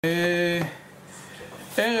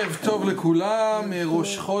ערב טוב לכולם,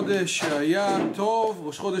 ראש חודש שהיה טוב,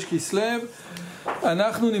 ראש חודש כסלו.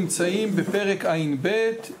 אנחנו נמצאים בפרק ע"ב,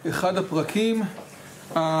 אחד הפרקים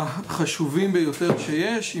החשובים ביותר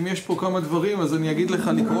שיש. אם יש פה כמה דברים אז אני אגיד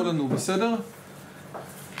לך לקרוא לנו, בסדר?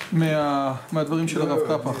 מהדברים של הרב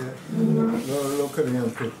קפח. לא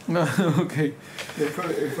קריינתי. אוקיי.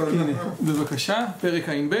 הנה, בבקשה, פרק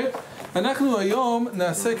ע"ב. אנחנו היום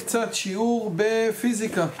נעשה קצת שיעור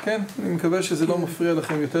בפיזיקה, כן? אני מקווה שזה לא מפריע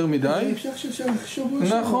לכם יותר מדי.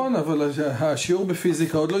 נכון, אבל השיעור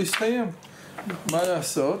בפיזיקה עוד לא הסתיים. מה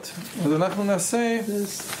לעשות? אז אנחנו נעשה... זה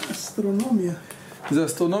אסטרונומיה. זה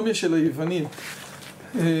אסטרונומיה של היוונים.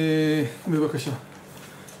 בבקשה.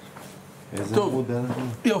 טוב,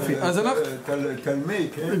 יופי, אז אנחנו... תלמי,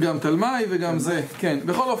 כן? גם תלמי וגם זה, כן.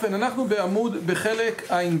 בכל אופן, אנחנו בעמוד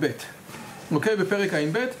בחלק ע"ב. אוקיי? בפרק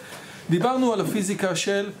ע"ב. דיברנו על הפיזיקה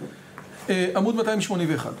של עמוד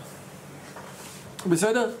 281.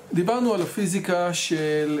 בסדר? דיברנו על הפיזיקה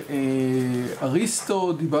של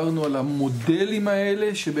אריסטו, דיברנו על המודלים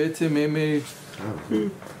האלה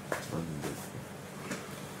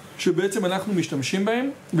שבעצם אנחנו משתמשים בהם,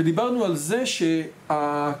 ודיברנו על זה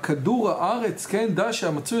שהכדור הארץ, כן, דע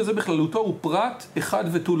שהמצוי הזה בכללותו הוא פרט אחד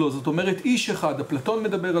ותו לא. זאת אומרת איש אחד. אפלטון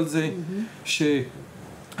מדבר על זה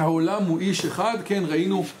שהעולם הוא איש אחד, כן,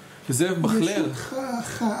 ראינו זאב בחלר,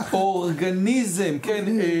 אורגניזם, כן,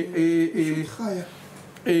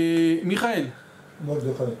 מיכאל.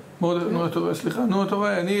 מרדכי. סליחה,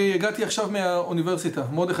 אני הגעתי עכשיו מהאוניברסיטה.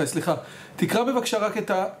 מרדכי, סליחה. תקרא בבקשה רק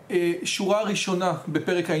את השורה הראשונה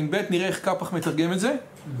בפרק ע"ב, נראה איך קפח מתרגם את זה.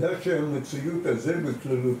 דע שהמציאות הזה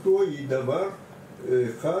בכללותו היא דבר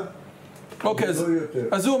אחד, אוקיי,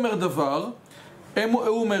 אז הוא אומר דבר,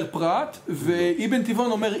 הוא אומר פרט, ואבן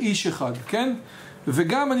תיבון אומר איש אחד, כן?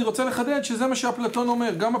 וגם אני רוצה לחדד שזה מה שאפלטון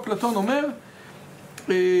אומר. גם אפלטון אומר,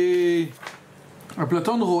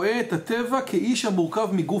 אפלטון רואה את הטבע כאיש המורכב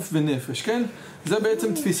מגוף ונפש, כן? זה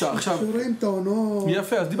בעצם תפיסה. עכשיו,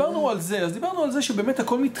 יפה, אז דיברנו על זה. אז דיברנו על זה שבאמת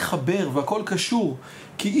הכל מתחבר והכל קשור.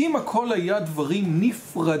 כי אם הכל היה דברים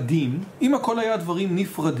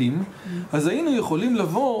נפרדים, אז היינו יכולים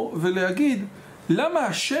לבוא ולהגיד, למה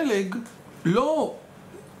השלג לא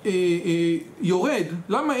יורד?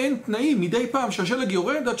 למה אין תנאים מדי פעם שהשלג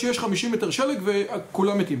יורד עד שיש 50 מטר שלג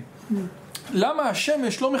וכולם מתים? למה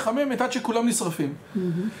השמש לא מחממת עד שכולם נשרפים?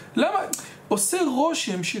 למה? עושה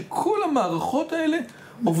רושם שכל המערכות האלה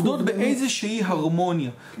עובדות באיזושהי הרמוניה.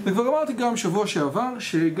 וכבר אמרתי גם שבוע שעבר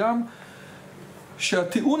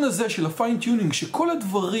שהטיעון הזה של הפיין-טיונינג, שכל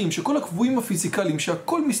הדברים, שכל הקבועים הפיזיקליים,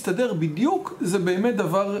 שהכל מסתדר בדיוק, זה באמת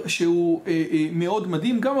דבר שהוא מאוד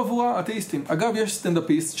מדהים גם עבור האתאיסטים. אגב, יש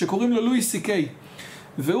סטנדאפיסט שקוראים לו לואי סי קיי,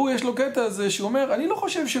 והוא יש לו קטע הזה שאומר, אני לא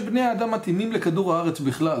חושב שבני האדם מתאימים לכדור הארץ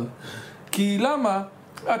בכלל. כי למה?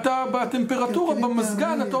 אתה בטמפרטורה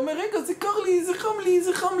במזגן, אתה אומר, רגע, זה קר לי, זה חם לי,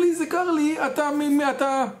 זה חם לי, זה קר לי,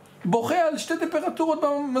 אתה בוכה על שתי טמפרטורות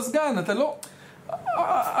במזגן, אתה לא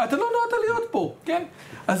נועדת להיות פה, כן?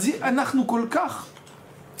 אז אנחנו כל כך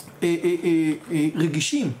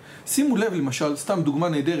רגישים. שימו לב, למשל, סתם דוגמה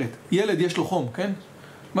נהדרת, ילד יש לו חום, כן?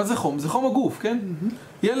 מה זה חום? זה חום הגוף, כן?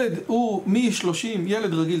 ילד הוא מ-30,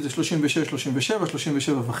 ילד רגיל זה 36, 37,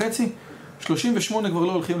 37 וחצי, 38 כבר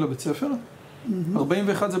לא הולכים לבית ספר,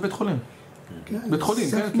 41 זה בית חולים. בית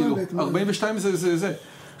חולים, כן? כאילו, 42 זה.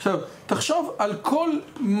 עכשיו, תחשוב על כל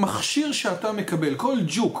מכשיר שאתה מקבל, כל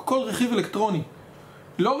ג'וק, כל רכיב אלקטרוני.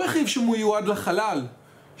 לא רכיב שמיועד לחלל,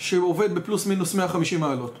 שעובד בפלוס מינוס 150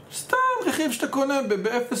 מעלות. סתם רכיב שאתה קונה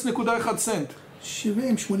ב-0.1 סנט. 70-80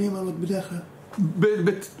 מעלות בדרך כלל.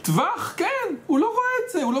 בטווח, כן. הוא לא רואה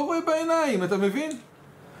את זה, הוא לא רואה בעיניים, אתה מבין?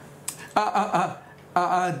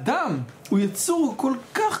 האדם הוא יצור כל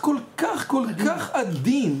כך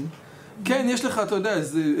עדין. כן, יש לך, אתה יודע,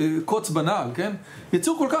 איזה קוץ בנעל, כן?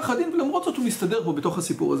 יצור כל כך עדין, ולמרות זאת הוא מסתדר פה בתוך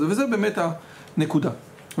הסיפור הזה, וזה באמת הנקודה.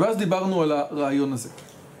 ואז דיברנו על הרעיון הזה.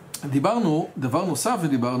 דיברנו, דבר נוסף,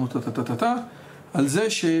 ודיברנו על זה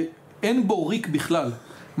שאין בו ריק בכלל.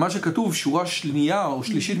 מה שכתוב, שורה שנייה או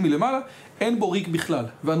שלישית מלמעלה, אין בו ריק בכלל.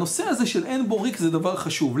 והנושא הזה של אין בו ריק זה דבר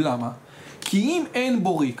חשוב. למה? כי אם אין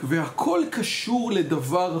בו ריק והכל קשור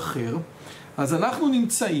לדבר אחר, אז אנחנו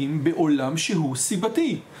נמצאים בעולם שהוא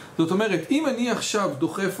סיבתי. זאת אומרת, אם אני עכשיו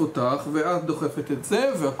דוחף אותך ואת דוחפת את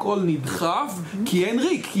זה והכל נדחף, כי אין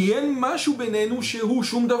ריק, כי אין משהו בינינו שהוא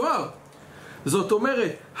שום דבר. זאת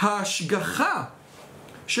אומרת, ההשגחה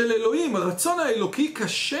של אלוהים, הרצון האלוקי,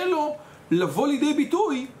 קשה לו לבוא לידי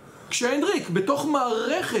ביטוי כשאין ריק. בתוך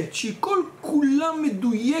מערכת שהיא כל כולה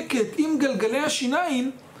מדויקת עם גלגלי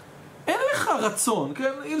השיניים, אין לך רצון,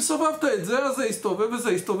 כן? אם סובבת את זה, אז זה יסתובב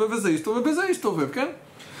וזה יסתובב וזה יסתובב וזה יסתובב, כן?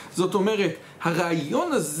 זאת אומרת,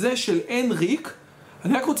 הרעיון הזה של אין ריק,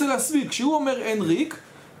 אני רק רוצה להסביר, כשהוא אומר אין ריק,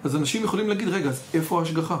 אז אנשים יכולים להגיד, רגע, אז איפה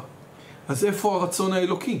ההשגחה? אז איפה הרצון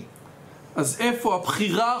האלוקי? אז איפה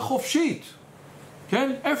הבחירה החופשית?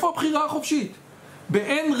 כן? איפה הבחירה החופשית?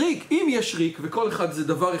 באין ריק, אם יש ריק, וכל אחד זה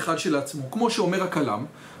דבר אחד של עצמו, כמו שאומר הכלם,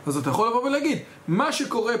 אז אתה יכול לבוא ולהגיד, מה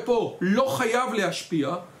שקורה פה לא חייב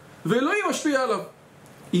להשפיע, ואלוהים משפיע עליו.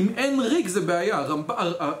 אם אין ריק זה בעיה.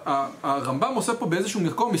 הרמב"ם עושה פה באיזשהו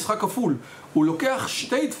מקום משחק כפול. הוא לוקח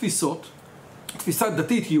שתי תפיסות, תפיסה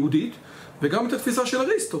דתית יהודית, וגם את התפיסה של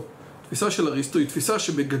אריסטו. התפיסה של אריסטו היא תפיסה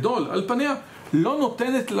שבגדול, על פניה, לא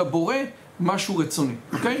נותנת לבורא משהו רצוני.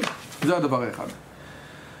 אוקיי? זה הדבר האחד.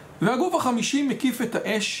 והגוף החמישי מקיף את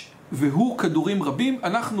האש, והוא כדורים רבים.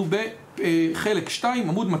 אנחנו בחלק 2,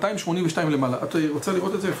 עמוד 282 למעלה. את רוצה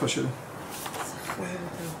לראות את זה? איפה שלי?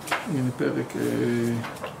 הנה פרק...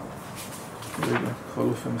 רגע, בכל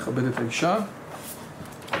אופן, מכבד את האישה.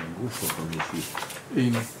 הגוף החמישי.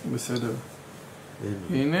 הנה, בסדר.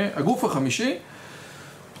 הנה, הגוף החמישי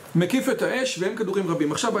מקיף את האש והם כדורים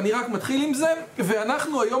רבים. עכשיו, אני רק מתחיל עם זה,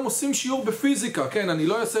 ואנחנו היום עושים שיעור בפיזיקה. כן, אני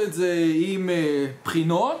לא אעשה את זה עם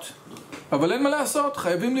בחינות, אבל אין מה לעשות,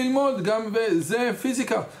 חייבים ללמוד גם בזה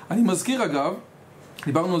פיזיקה. אני מזכיר אגב,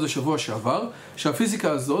 דיברנו על זה שבוע שעבר,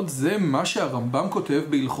 שהפיזיקה הזאת זה מה שהרמב"ם כותב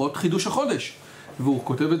בהלכות חידוש החודש. והוא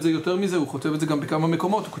כותב את זה יותר מזה, הוא כותב את זה גם בכמה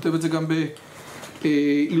מקומות, הוא כותב את זה גם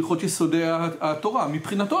בהלכות יסודי התורה.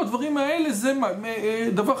 מבחינתו הדברים האלה זה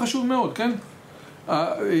דבר חשוב מאוד, כן?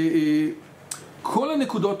 כל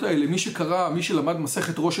הנקודות האלה, מי שקרא, מי שלמד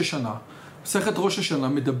מסכת ראש השנה, מסכת ראש השנה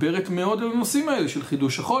מדברת מאוד על הנושאים האלה של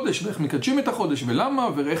חידוש החודש, ואיך מקדשים את החודש ולמה,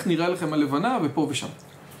 ואיך נראה לכם הלבנה ופה ושם.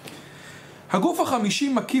 הגוף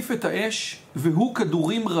החמישי מקיף את האש, והוא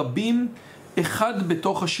כדורים רבים, אחד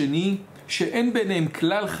בתוך השני, שאין ביניהם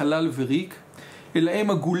כלל חלל וריק, אלא הם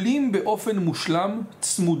עגולים באופן מושלם,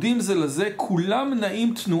 צמודים זה לזה, כולם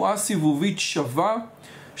נעים תנועה סיבובית שווה,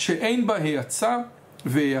 שאין בה האצה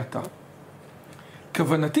והאטה.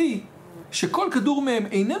 כוונתי, שכל כדור מהם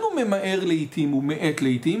איננו ממהר לעתים ומעט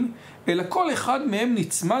לעתים, אלא כל אחד מהם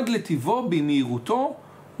נצמד לטבעו במהירותו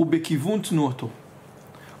ובכיוון תנועתו.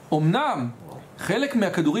 אמנם, חלק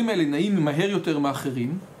מהכדורים האלה נעים מהר יותר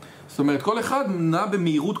מאחרים, זאת אומרת, כל אחד נע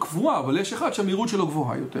במהירות קבועה, אבל יש אחד שהמהירות שלו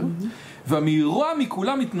גבוהה יותר. והמהירה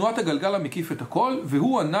מכולם היא תנועת הגלגל המקיף את הכל,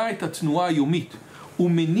 והוא ענה את התנועה היומית.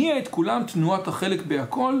 הוא מניע את כולם תנועת החלק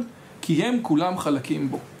בהכל, כי הם כולם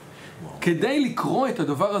חלקים בו. כדי לקרוא את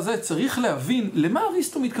הדבר הזה צריך להבין למה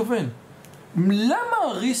אריסטו מתכוון. למה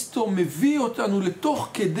אריסטו מביא אותנו לתוך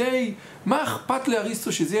כדי, מה אכפת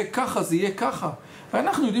לאריסטו שזה יהיה ככה, זה יהיה ככה.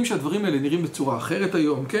 ואנחנו יודעים שהדברים האלה נראים בצורה אחרת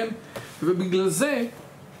היום, כן? ובגלל זה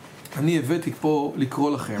אני הבאתי פה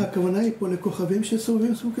לקרוא לכם. הכוונה היא פה לכוכבים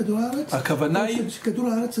שסובבים סביב כדור הארץ? הכוונה היא... כדור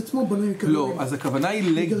הארץ עצמו בנוי כדורים. לא, אז הכוונה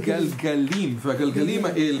היא לגלגלים, והגלגלים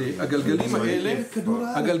האלה,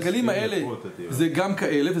 הגלגלים האלה זה גם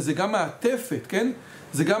כאלה, וזה גם מעטפת, כן?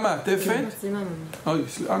 זה גם מעטפת.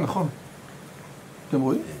 נכון. אתם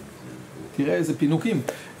רואים? תראה איזה פינוקים.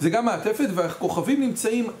 זה גם מעטפת, והכוכבים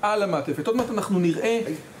נמצאים על המעטפת. עוד מעט אנחנו נראה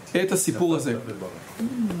את הסיפור הזה.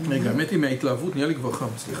 רגע, האמת היא מההתלהבות, נהיה לי כבר חם,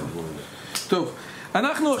 סליחה. טוב,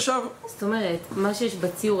 אנחנו עכשיו... זאת אומרת, מה שיש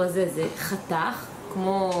בציור הזה זה חתך,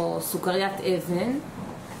 כמו סוכריית אבן,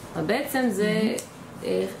 ובעצם זה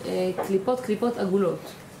קליפות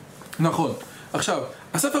עגולות. נכון. עכשיו,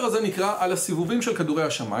 הספר הזה נקרא על הסיבובים של כדורי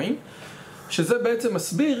השמיים, שזה בעצם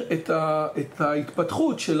מסביר את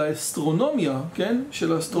ההתפתחות של האסטרונומיה, כן?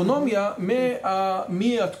 של האסטרונומיה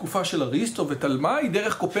מהתקופה של אריסטו ותלמי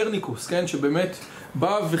דרך קופרניקוס, כן? שבאמת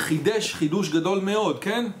בא וחידש חידוש גדול מאוד,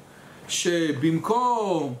 כן?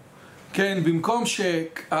 שבמקום, כן, במקום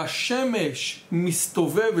שהשמש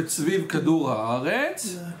מסתובבת סביב כדור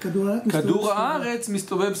הארץ, כדור הארץ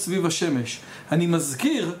מסתובב סביב השמש. אני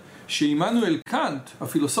מזכיר שעמנואל קאנט,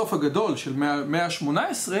 הפילוסוף הגדול של המאה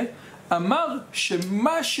ה-18, אמר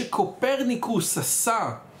שמה שקופרניקוס עשה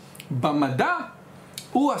במדע,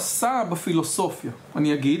 הוא עשה בפילוסופיה.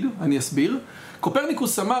 אני אסביר.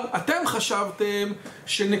 קופרניקוס אמר, אתם חשבתם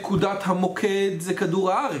שנקודת המוקד זה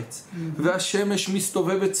כדור הארץ, והשמש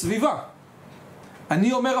מסתובבת סביבה.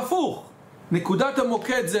 אני אומר הפוך, נקודת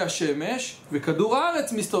המוקד זה השמש, וכדור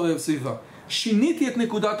הארץ מסתובב סביבה. שיניתי את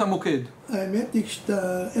נקודת המוקד. האמת היא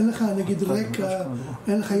שאתה, אין לך נגיד רקע,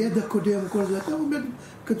 אין לך ידע קודם וכל זה, אתה אומר,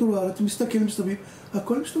 כדור הארץ, מסתכל מסתובב,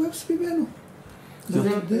 הכל מסתובב סביבנו.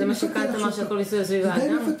 זה מה שקלת מה שהכל מסתובב סביבה. זה די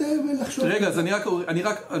מפתה ולחשוב. רגע,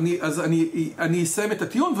 אז אני אסיים את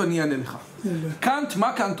הטיעון ואני אענה לך. קאנט,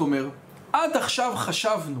 מה קאנט אומר? עד עכשיו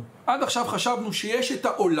חשבנו שיש את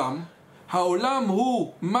העולם, העולם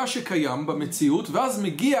הוא מה שקיים במציאות, ואז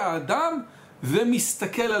מגיע האדם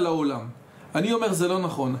ומסתכל על העולם. אני אומר, זה לא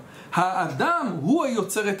נכון. האדם הוא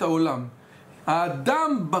היוצר את העולם.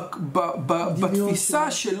 האדם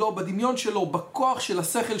בתפיסה שלו, בדמיון שלו, בכוח של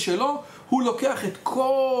השכל שלו, הוא לוקח את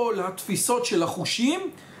כל התפיסות של החושים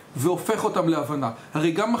והופך אותם להבנה.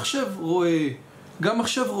 הרי גם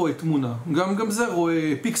מחשב רואה תמונה, גם זה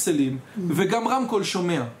רואה פיקסלים, וגם רמקול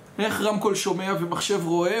שומע. איך רמקול שומע ומחשב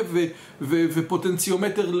רואה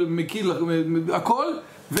ופוטנציומטר מקיל, הכל,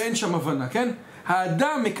 ואין שם הבנה, כן?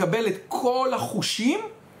 האדם מקבל את כל החושים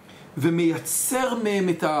ומייצר מהם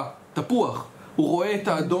את התפוח. הוא רואה את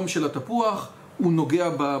האדום של התפוח, הוא נוגע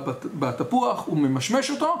בתפוח, הוא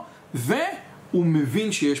ממשמש אותו, והוא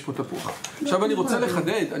מבין שיש פה תפוח. עכשיו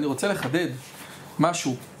אני רוצה לחדד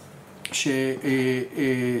משהו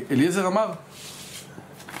שאליעזר אמר,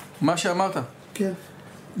 מה שאמרת. כן.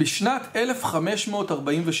 בשנת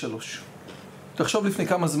 1543, תחשוב לפני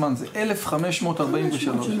כמה זמן זה,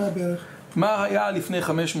 1543. 500 שנה בערך. מה היה לפני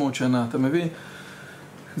 500 שנה, אתה מבין?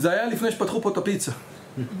 זה היה לפני שפתחו פה את הפיצה.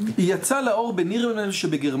 היא יצאה לאור בנירנברג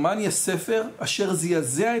שבגרמניה ספר אשר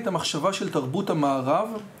זעזע את המחשבה של תרבות המערב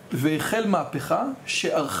והחל מהפכה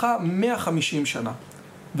שארכה 150 שנה.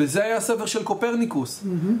 וזה היה הספר של קופרניקוס,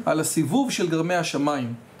 על הסיבוב של גרמי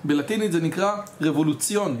השמיים. בלטינית זה נקרא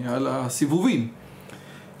רבולוציוני, על הסיבובים.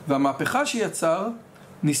 והמהפכה שיצר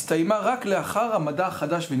נסתיימה רק לאחר המדע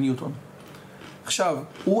החדש וניוטון. עכשיו,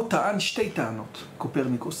 הוא טען שתי טענות,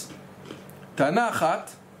 קופרניקוס. טענה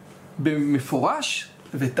אחת במפורש,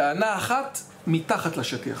 וטענה אחת מתחת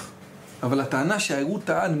לשטיח. אבל הטענה שהוא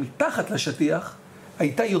טען מתחת לשטיח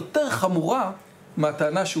הייתה יותר חמורה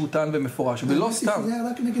מהטענה שהוא טען במפורש, ולא סתם. זה היה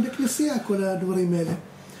רק נגד הכנסייה, כל הדברים האלה.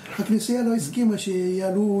 הכנסייה לא הסכימה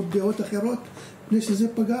שיעלו דעות אחרות, בלי שזה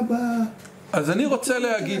פגע אז אני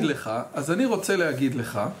רוצה להגיד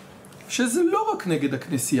לך שזה לא רק נגד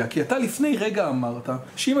הכנסייה, כי אתה לפני רגע אמרת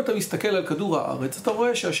שאם אתה מסתכל על כדור הארץ, אתה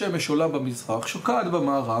רואה שהשמש עולה במזרח, שוקעת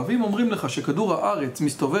במערב, ואם אומרים לך שכדור הארץ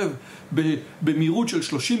מסתובב במהירות של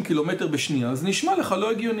 30 קילומטר בשנייה, אז נשמע לך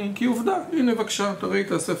לא הגיוני, כי עובדה, הנה בבקשה, אתה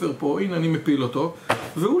ראית הספר פה, הנה אני מפיל אותו,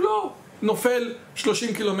 והוא לא נופל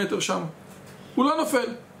 30 קילומטר שם. הוא לא נופל.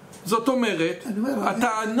 זאת אומרת,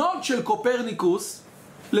 הטענות של קופרניקוס,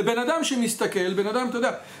 לבן אדם שמסתכל, בן אדם, אתה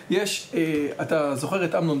יודע, יש, אתה זוכר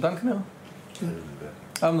את אמנון דנקנר? כן.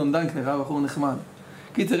 אמנון דנקנר, היה בחור נחמד.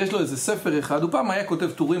 קיצר, יש לו איזה ספר אחד, הוא פעם היה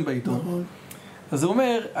כותב טורים בעיתון. אז הוא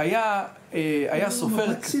אומר, היה סופר...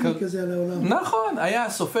 נכון, היה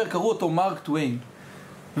סופר, קראו אותו מרק טוויין.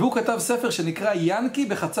 והוא כתב ספר שנקרא ינקי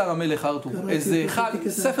בחצר המלך ארתור. איזה אחד,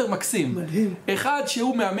 ספר מקסים. אחד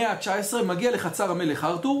שהוא מהמאה ה-19 מגיע לחצר המלך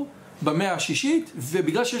ארתור, במאה השישית,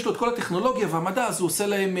 ובגלל שיש לו את כל הטכנולוגיה והמדע, אז הוא עושה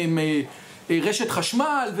להם רשת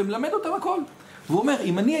חשמל ומלמד אותם הכל. והוא אומר,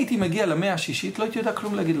 אם אני הייתי מגיע למאה השישית, לא הייתי יודע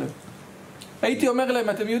כלום להגיד להם. הייתי אומר להם,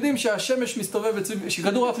 אתם יודעים שהשמש מסתובב,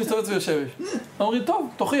 שכדור הארץ מסתובב סביב השמש. אומרים, טוב,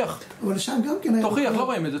 תוכיח. אבל שם גם כן היה... תוכיח, לא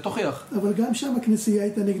רואים את זה, תוכיח. אבל גם שם הכנסייה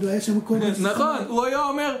הייתה נגדו, היה שם כל... נכון, הוא היה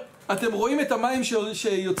אומר, אתם רואים את המים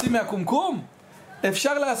שיוצאים מהקומקום?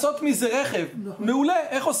 אפשר לעשות מזה רכב. מעולה,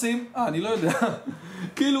 איך עושים? אני לא יודע.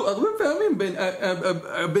 כאילו, הרבה פעמים,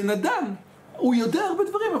 הבן אדם, הוא יודע הרבה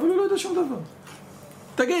דברים, אבל הוא לא יודע שום דבר.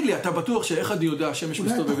 תגיד לי, אתה בטוח שאיך אני יודע השמש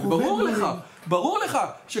מסתובבת? ברור לך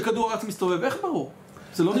שכדור הארץ מסתובב, איך ברור?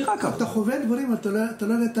 זה לא נראה ככה. אתה חווה דברים, אתה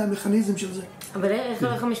לא יודע את המכניזם של זה. אבל איך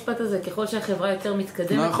הולך המשפט הזה? ככל שהחברה יותר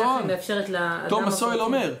מתקדמת, ככה היא מאפשרת לאדם... תומאס סואל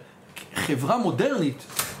אומר, חברה מודרנית...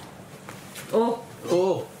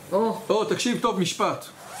 תקשיב טוב משפט.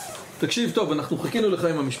 תקשיב טוב, אנחנו חיכינו לך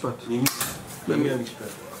עם המשפט. מי המשפט?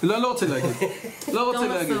 לא רוצה להגיד. לא רוצה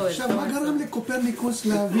להגיד. עכשיו, מה גרם לקופרניקוס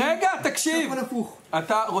להבין? רגע, תקשיב.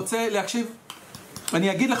 אתה רוצה להקשיב?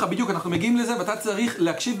 אני אגיד לך בדיוק, אנחנו מגיעים לזה, ואתה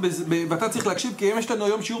צריך להקשיב, כי יש לנו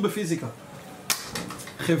היום שיעור בפיזיקה.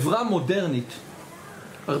 חברה מודרנית.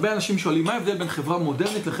 הרבה אנשים שואלים, מה ההבדל בין חברה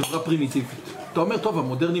מודרנית לחברה פרימיטיבית? אתה אומר, טוב,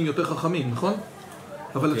 המודרנים יותר חכמים, נכון?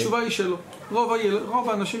 אבל התשובה היא שלא. רוב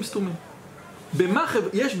האנשים סתומים.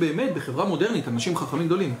 יש באמת בחברה מודרנית אנשים חכמים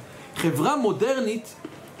גדולים. חברה מודרנית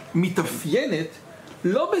מתאפיינת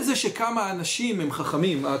לא בזה שכמה אנשים הם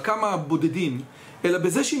חכמים, כמה בודדים, אלא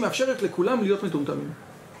בזה שהיא מאפשרת לכולם להיות מטומטמים.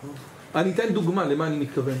 אני אתן דוגמה למה אני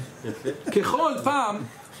מתכוון. ככל פעם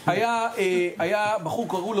היה בחור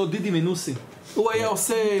קראו לו דידי מנוסי. הוא היה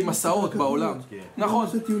עושה מסעות בעולם. נכון.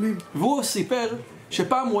 והוא סיפר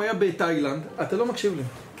שפעם הוא היה בתאילנד. אתה לא מקשיב לי.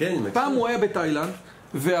 פעם הוא היה בתאילנד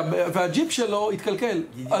והג'יפ שלו התקלקל.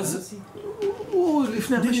 אז הוא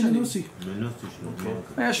לפני הרבה שנים.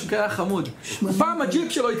 היה חמוד. פעם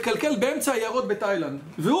הג'יפ שלו התקלקל באמצע היערות בתאילנד.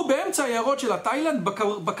 והוא באמצע היערות של התאילנד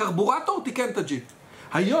בקרבורטור תיקן את הג'יפ.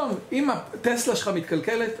 היום, אם הטסלה שלך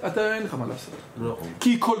מתקלקלת, אתה אין לך מה לעשות. לא. כי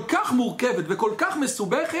היא כל כך מורכבת וכל כך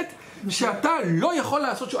מסובכת, שאתה לא יכול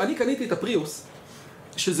לעשות... אני קניתי את הפריוס,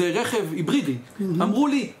 שזה רכב היברידי. אמרו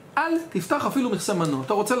לי, אל תפתח אפילו מכסה מנוע.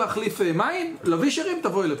 אתה רוצה להחליף מים, לווישרים,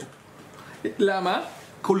 תבואי לפה. למה?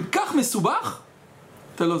 כל כך מסובך,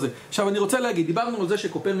 אתה לא זה. עכשיו אני רוצה להגיד, דיברנו על זה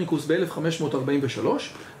שקופרניקוס ב-1543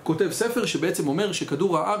 כותב ספר שבעצם אומר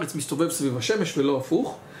שכדור הארץ מסתובב סביב השמש ולא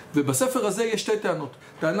הפוך, ובספר הזה יש שתי טענות.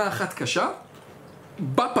 טענה אחת קשה,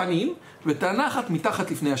 בפנים, וטענה אחת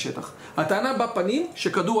מתחת לפני השטח. הטענה בפנים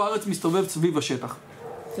שכדור הארץ מסתובב סביב השטח.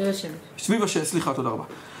 סביב השמש, סליחה, תודה רבה.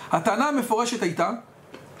 הטענה המפורשת הייתה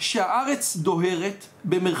שהארץ דוהרת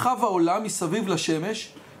במרחב העולם מסביב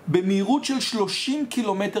לשמש במהירות של 30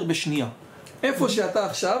 קילומטר בשנייה. איפה שאתה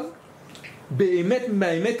עכשיו, באמת,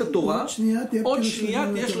 מהאמת התורה, עוד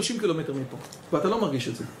שנייה תהיה 30 קילומטר מפה. ואתה לא מרגיש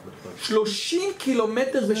את זה. 30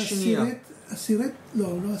 קילומטר בשנייה. עשירית? לא,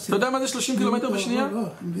 לא עשירית. אתה יודע מה זה 30 קילומטר בשנייה?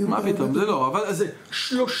 מה פתאום? זה לא, אבל זה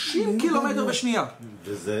 30 קילומטר בשנייה.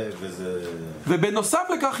 ובנוסף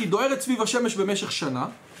לכך היא דוהרת סביב השמש במשך שנה.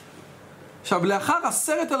 עכשיו, לאחר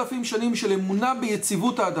 10,000 שנים של אמונה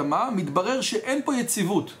ביציבות האדמה, מתברר שאין פה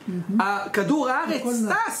יציבות. כדור הארץ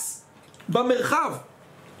טס במרחב.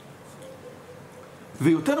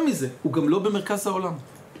 ויותר מזה, הוא גם לא במרכז העולם.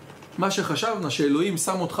 מה שחשבנו, שאלוהים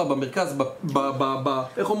שם אותך במרכז,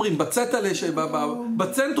 איך אומרים,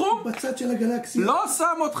 בצנטרום? בצד של הגלקסיה. לא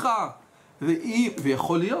שם אותך.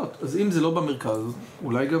 ויכול להיות. אז אם זה לא במרכז,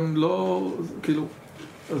 אולי גם לא, כאילו,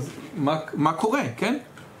 אז מה קורה, כן?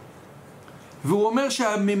 והוא אומר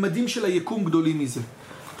שהממדים של היקום גדולים מזה.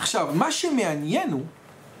 עכשיו, מה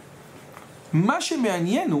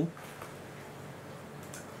שמעניין הוא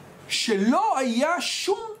שלא היה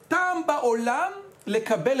שום טעם בעולם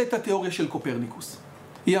לקבל את התיאוריה של קופרניקוס.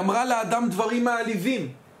 היא אמרה לאדם דברים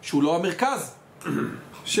מעליבים, שהוא לא המרכז,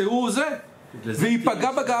 שהוא זה, והיא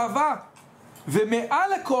פגעה בגאווה,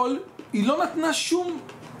 ומעל הכל היא לא נתנה שום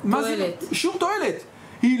תועלת.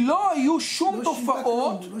 היא לא היו שום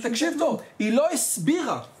תופעות, תקשיב טוב, היא לא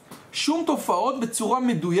הסבירה שום תופעות בצורה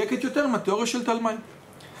מדויקת יותר מהתיאוריה של תלמי.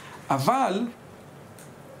 אבל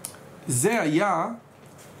זה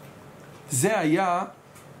היה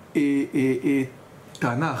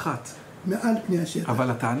טענה אחת. מעל פני השטח. אבל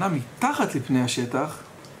הטענה מתחת לפני השטח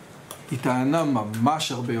היא טענה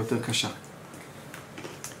ממש הרבה יותר קשה.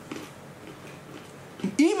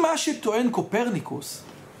 אם מה שטוען קופרניקוס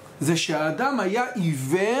זה שהאדם היה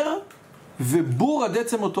עיוור ובור עד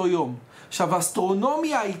עצם אותו יום. עכשיו,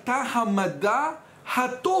 האסטרונומיה הייתה המדע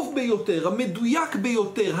הטוב ביותר, המדויק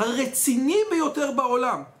ביותר, הרציני ביותר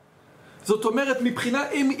בעולם. זאת אומרת, מבחינה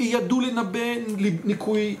הם ידעו לנבא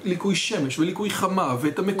ליקוי שמש וליקוי חמה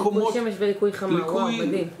ואת המקומות... ליקוי שמש וליקוי חמה, וואו,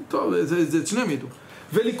 מדהים. טוב, זה שניהם ידעו.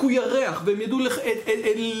 וליקוי ירח, והם ידעו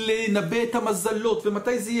לנבא את המזלות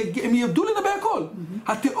ומתי זה יגיע, הם ידעו לנבא הכל.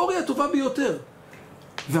 התיאוריה הטובה ביותר.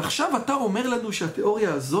 ועכשיו אתה אומר לנו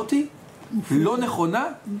שהתיאוריה הזאת לא נכונה?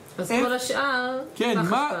 אז כל השאר... כן,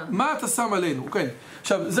 מה אתה שם עלינו? כן.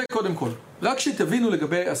 עכשיו, זה קודם כל. רק שתבינו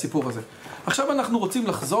לגבי הסיפור הזה. עכשיו אנחנו רוצים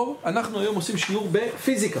לחזור, אנחנו היום עושים שיעור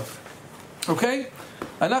בפיזיקה. אוקיי?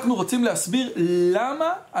 אנחנו רוצים להסביר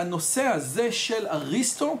למה הנושא הזה של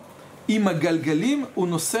אריסטו עם הגלגלים הוא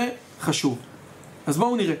נושא חשוב. אז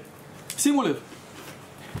בואו נראה. שימו לב.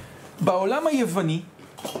 בעולם היווני,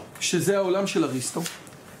 שזה העולם של אריסטו,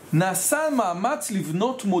 נעשה מאמץ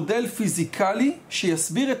לבנות מודל פיזיקלי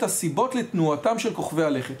שיסביר את הסיבות לתנועתם של כוכבי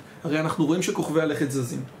הלכת. הרי אנחנו רואים שכוכבי הלכת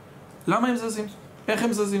זזים. למה הם זזים? איך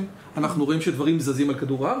הם זזים? אנחנו רואים שדברים זזים על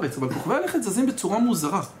כדור הארץ, אבל כוכבי הלכת זזים בצורה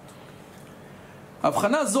מוזרה.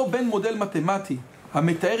 ההבחנה זו בין מודל מתמטי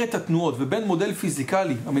המתאר את התנועות ובין מודל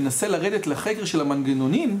פיזיקלי המנסה לרדת לחקר של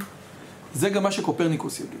המנגנונים, זה גם מה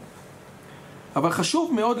שקופרניקוס יגיד. אבל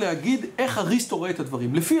חשוב מאוד להגיד איך אריסטו רואה את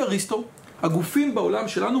הדברים. לפי אריסטו, הגופים בעולם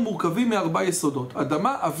שלנו מורכבים מארבע יסודות: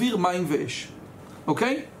 אדמה, אוויר, מים ואש.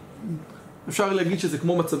 אוקיי? אפשר להגיד שזה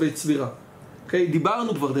כמו מצבי צבירה. אוקיי?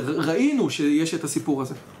 דיברנו כבר, ראינו שיש את הסיפור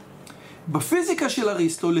הזה. בפיזיקה של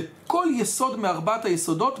אריסטו, לכל יסוד מארבעת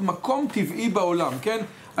היסודות מקום טבעי בעולם, כן?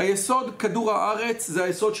 היסוד כדור הארץ זה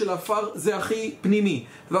היסוד של האפר, זה הכי פנימי,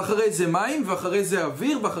 ואחרי זה מים, ואחרי זה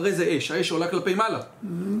אוויר, ואחרי זה אש. האש עולה כלפי מעלה.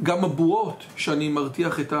 גם הבועות, שאני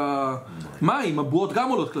מרתיח את המים, הבועות גם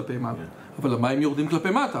עולות כלפי מעלה, אבל המים יורדים כלפי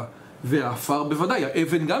מטה, והאפר בוודאי,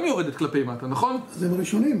 האבן גם יורדת כלפי מטה, נכון? זה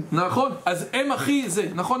ראשונים. נכון, אז הם הכי זה,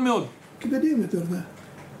 נכון מאוד. כבדים יותר זה.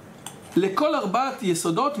 לכל ארבעת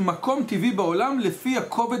יסודות מקום טבעי בעולם לפי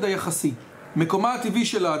הכובד היחסי. מקומה הטבעי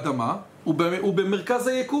של האדמה הוא במרכז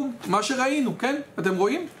היקום, מה שראינו, כן? אתם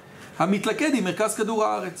רואים? המתלכד עם מרכז כדור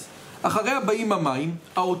הארץ. אחריה באים המים,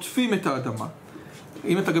 העוטפים את האדמה.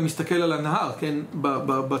 אם אתה גם מסתכל על הנהר, כן,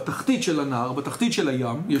 בתחתית של הנהר, בתחתית של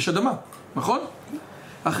הים, יש אדמה, נכון?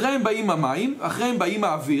 אחריהם באים המים, אחריהם באים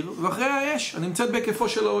האוויר, ואחרי האש, הנמצאת בהיקפו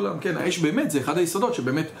של העולם. כן, האש באמת זה אחד היסודות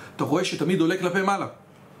שבאמת אתה רואה שתמיד עולה כלפי מעלה.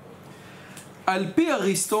 על פי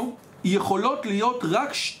אריסטו, יכולות להיות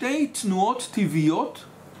רק שתי תנועות טבעיות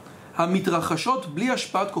המתרחשות בלי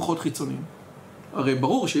השפעת כוחות חיצוניים. הרי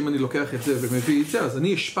ברור שאם אני לוקח את זה ומביא את זה, אז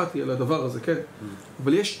אני השפעתי על הדבר הזה, כן?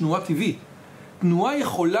 אבל יש תנועה טבעית. תנועה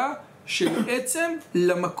יכולה שבעצם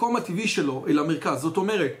למקום הטבעי שלו, אל המרכז. זאת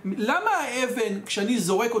אומרת, למה האבן, כשאני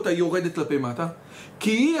זורק אותה, יורדת כלפי מטה?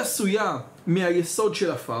 כי היא עשויה מהיסוד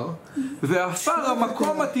של אפר, והאפר,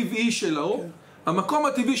 המקום הטבעי שלו, המקום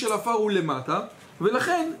הטבעי של האפר הוא למטה,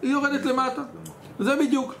 ולכן היא יורדת למטה. זה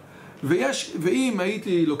בדיוק. ואם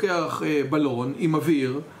הייתי לוקח בלון עם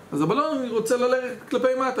אוויר, אז הבלון רוצה ללכת כלפי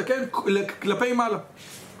מטה, כן? כלפי מעלה.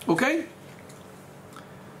 אוקיי?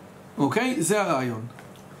 אוקיי? זה הרעיון.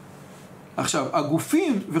 עכשיו,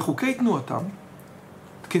 הגופים וחוקי תנועתם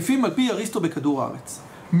תקפים על פי אריסטו בכדור הארץ.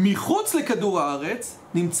 מחוץ לכדור הארץ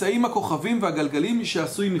נמצאים הכוכבים והגלגלים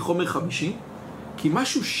שעשוי מחומר חמישי, כי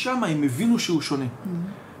משהו שם הם הבינו שהוא שונה.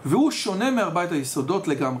 והוא שונה מארבעת היסודות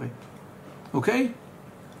לגמרי. אוקיי?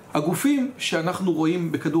 הגופים שאנחנו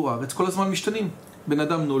רואים בכדור הארץ כל הזמן משתנים. בן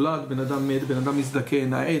אדם נולד, בן אדם מת, בן אדם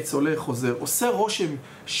מזדקן, העץ הולך, חוזר. עושה רושם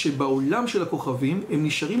שבעולם של הכוכבים הם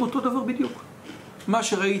נשארים אותו דבר בדיוק. מה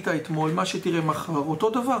שראית אתמול, מה שתראה מחר, אותו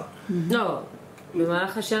דבר. לא,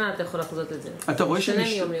 במהלך השנה אתה יכול לחזות את זה. אתה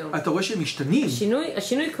רואה שהם משתנים.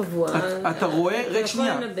 השינוי קבוע. אתה רואה, רק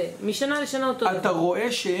שנייה. משנה לשנה אותו דבר. אתה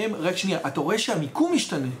רואה שהם, רק שנייה, אתה רואה שהמיקום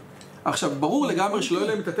משתנה. עכשיו, ברור לגמרי שלא יהיה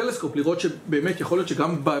להם את הטלסקופ לראות שבאמת יכול להיות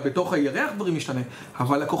שגם בתוך הירח דברים משתנה,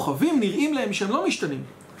 אבל הכוכבים נראים להם שהם לא משתנים.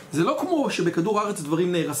 זה לא כמו שבכדור הארץ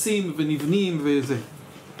דברים נהרסים ונבנים וזה.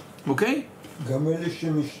 אוקיי? גם אלה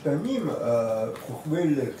שמשתנים, הכוכבי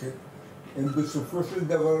לכת, הם בסופו של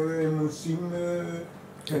דבר הם עושים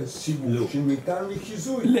סיבוב שניתן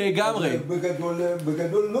לחיזוי. לגמרי.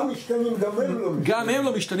 בגדול לא משתנים, גם הם לא משתנים. גם הם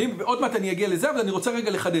לא משתנים, ועוד מעט אני אגיע לזה, אבל אני רוצה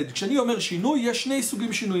רגע לחדד. כשאני אומר שינוי, יש שני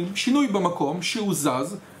סוגים שינויים. שינוי במקום, שהוא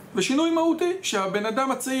זז, ושינוי מהותי, שהבן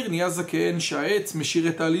אדם הצעיר נהיה זקן, שהעץ משאיר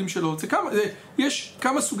את העלים שלו. יש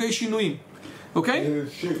כמה סוגי שינויים. אוקיי?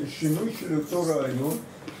 שינוי של אותו רעיון,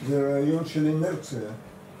 זה רעיון של אינרציה.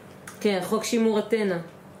 כן, חוק שימור אתנה.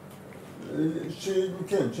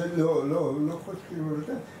 כן, לא חושבים על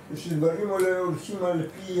זה, שדברים הולכים על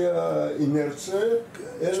פי האינרציה,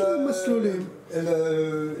 אלא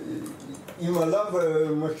אם עליו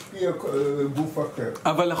משפיע גוף אחר.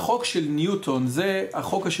 אבל החוק של ניוטון, זה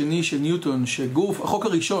החוק השני של ניוטון, החוק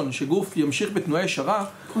הראשון, שגוף ימשיך בתנועה ישרה.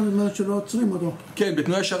 כל הזמן שלא עוצרים אותו. כן,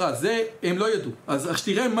 בתנועה ישרה, זה הם לא ידעו. אז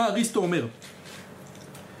תראה מה אריסטו אומר.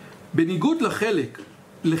 בניגוד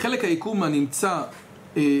לחלק היקום הנמצא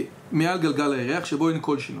מעל גלגל הירח, שבו אין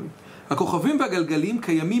כל שינוי. הכוכבים והגלגלים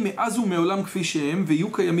קיימים מאז ומעולם כפי שהם,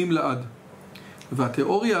 ויהיו קיימים לעד.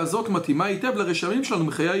 והתיאוריה הזאת מתאימה היטב לרשמים שלנו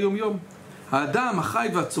מחיי היום-יום. האדם, החי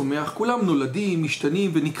והצומח, כולם נולדים,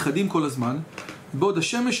 משתנים ונכחדים כל הזמן, בעוד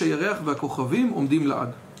השמש, הירח והכוכבים עומדים לעד.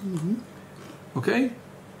 אוקיי?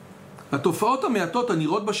 התופעות המעטות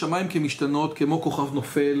הנראות בשמיים כמשתנות, כמו כוכב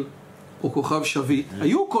נופל או כוכב שביט,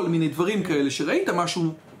 היו כל מיני דברים כאלה שראית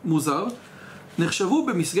משהו מוזר, נחשבו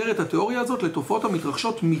במסגרת התיאוריה הזאת לתופעות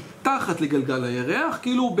המתרחשות מתחת לגלגל הירח,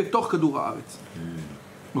 כאילו בתוך כדור הארץ.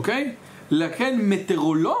 אוקיי? לכן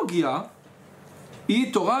מטאורולוגיה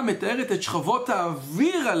היא תורה המתארת את שכבות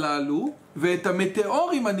האוויר הללו ואת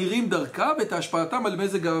המטאורים הנראים דרכה ואת השפעתם על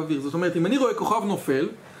מזג האוויר. זאת אומרת, אם אני רואה כוכב נופל,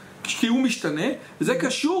 כי הוא משתנה, זה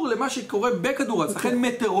קשור למה שקורה בכדור הארץ. לכן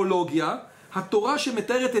מטאורולוגיה, התורה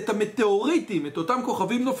שמתארת את המטאוריטים, את אותם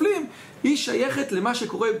כוכבים נופלים, היא שייכת למה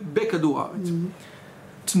שקורה בכדור הארץ.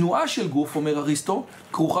 תנועה של גוף, אומר אריסטו,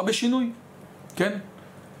 כרוכה בשינוי. כן?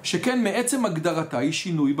 שכן מעצם הגדרתה היא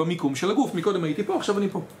שינוי במיקום של הגוף. מקודם הייתי פה, עכשיו אני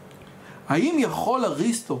פה. האם יכול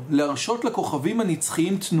אריסטו להרשות לכוכבים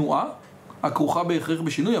הנצחיים תנועה הכרוכה בהכרח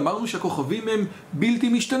בשינוי? אמרנו שהכוכבים הם בלתי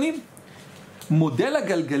משתנים. מודל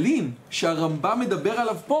הגלגלים שהרמב"ם מדבר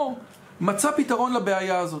עליו פה, מצא פתרון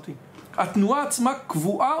לבעיה הזאת. התנועה עצמה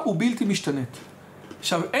קבועה ובלתי משתנית.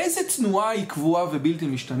 עכשיו, איזה תנועה היא קבועה ובלתי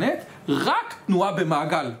משתנית? רק תנועה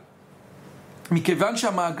במעגל. מכיוון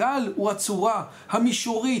שהמעגל הוא הצורה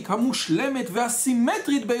המישורית, המושלמת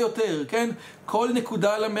והסימטרית ביותר, כן? כל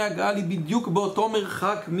נקודה על המעגל היא בדיוק באותו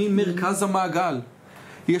מרחק ממרכז המעגל.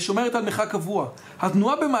 היא שומרת על מרחק קבוע.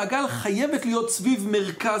 התנועה במעגל חייבת להיות סביב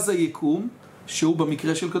מרכז היקום, שהוא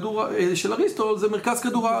במקרה של אריסטו, זה מרכז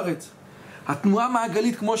כדור הארץ. התנועה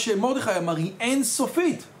המעגלית, כמו שמרדכי אמר, היא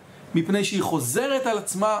אינסופית, מפני שהיא חוזרת על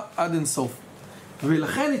עצמה עד אינסוף.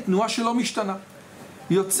 ולכן היא תנועה שלא משתנה.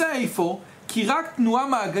 יוצא איפה? כי רק תנועה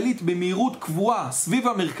מעגלית במהירות קבועה סביב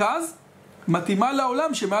המרכז מתאימה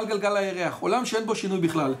לעולם שמעל גלגל הירח, עולם שאין בו שינוי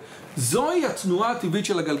בכלל. זוהי התנועה הטבעית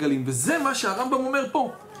של הגלגלים, וזה מה שהרמב"ם אומר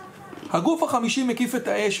פה. הגוף החמישי מקיף את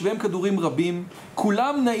האש והם כדורים רבים,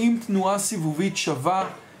 כולם נעים תנועה סיבובית שווה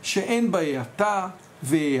שאין בה האטה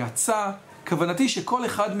והאצה. כוונתי שכל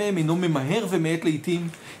אחד מהם אינו ממהר ומעט לעתים,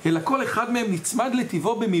 אלא כל אחד מהם נצמד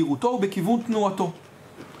לטבעו במהירותו ובכיוון תנועתו.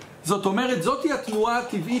 זאת אומרת, זאתי התנועה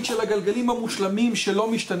הטבעית של הגלגלים המושלמים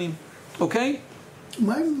שלא משתנים, אוקיי?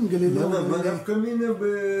 מה עם גלילאו? מה דווקא מינה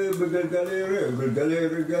בגלגל הירח? גלגל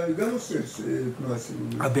הירח גם עושה תנועה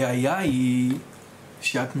סיבובית. הבעיה היא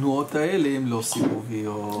שהתנועות האלה הן לא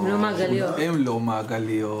סיבוביות. הן לא מעגליות. הן לא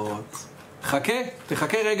מעגליות.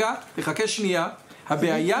 תחכה רגע, תחכה שנייה.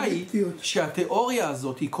 הבעיה היא שהתיאוריה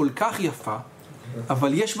הזאת היא כל כך יפה,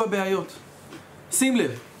 אבל יש בה בעיות. שים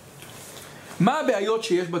לב, מה הבעיות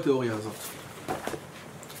שיש בתיאוריה הזאת?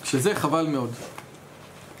 שזה חבל מאוד.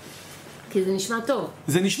 כי זה נשמע טוב.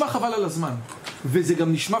 זה נשמע חבל על הזמן, וזה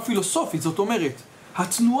גם נשמע פילוסופית. זאת אומרת,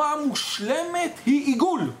 התנועה המושלמת היא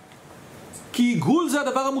עיגול, כי עיגול זה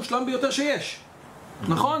הדבר המושלם ביותר שיש.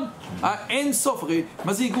 נכון? אין סוף. הרי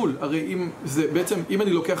מה זה עיגול? הרי אם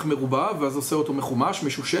אני לוקח מרובע ואז עושה אותו מחומש,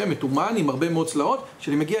 משושה, מתומן עם הרבה מאוד צלעות,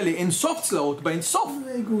 שאני מגיע לאין סוף צלעות, באין סוף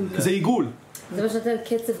זה עיגול. זה מה שנותן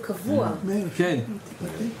קצב קבוע. כן.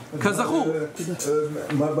 כזכור.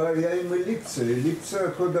 מה הבעיה עם אליפסה? אליפסה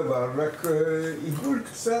אותו דבר, רק עיגול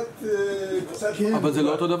קצת... אבל זה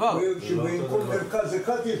לא אותו דבר. שבמקום מרכז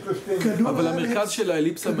אחד יש לו שתי... אבל המרכז של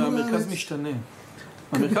האליפסה מהמרכז משתנה.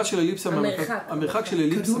 המרחק של אליפסה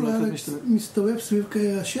מהמרכז משתנה. מסתובב סביב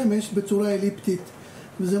השמש בצורה אליפטית,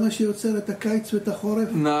 וזה מה שיוצר את הקיץ ואת החורף.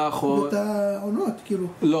 נכון. ואת העונות, כאילו.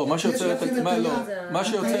 לא, מה שיוצר את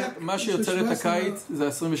הקיץ זה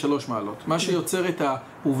 23 מעלות. מה שיוצר את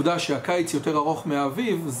העובדה שהקיץ יותר ארוך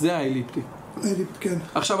מהאביב זה האליפטי. האליפט, כן.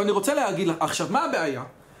 עכשיו אני רוצה להגיד לך, עכשיו מה הבעיה?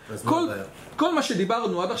 כל מה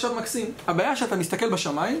שדיברנו עד עכשיו מקסים. הבעיה שאתה מסתכל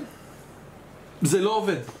בשמיים, זה לא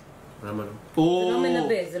עובד. למה לא?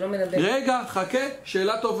 זה לא מנבא. רגע, חכה,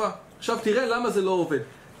 שאלה טובה. עכשיו תראה למה זה לא עובד.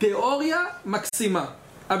 תיאוריה מקסימה.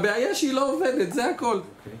 הבעיה שהיא לא עובדת, זה הכל.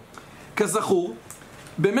 כזכור,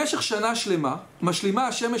 במשך שנה שלמה משלימה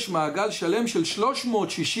השמש מעגל שלם של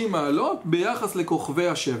 360 מעלות ביחס לכוכבי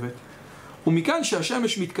השבט. ומכאן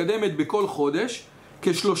שהשמש מתקדמת בכל חודש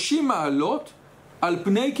כ-30 מעלות על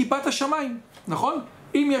פני כיפת השמיים. נכון?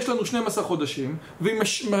 אם יש לנו 12 חודשים והיא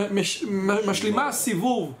משלימה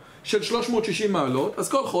סיבוב של 360 מעלות, אז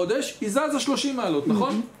כל חודש היא זזה 30 מעלות,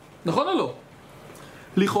 נכון? נכון או לא?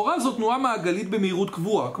 לכאורה זו תנועה מעגלית במהירות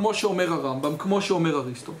קבועה, כמו שאומר הרמב"ם, כמו שאומר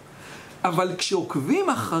אריסטו. אבל כשעוקבים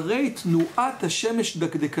אחרי תנועת השמש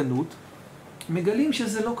דקדקנות, מגלים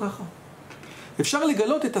שזה לא ככה. אפשר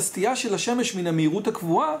לגלות את הסטייה של השמש מן המהירות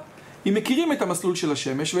הקבועה, אם מכירים את המסלול של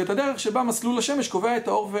השמש ואת הדרך שבה מסלול השמש קובע את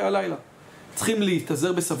האור והלילה. צריכים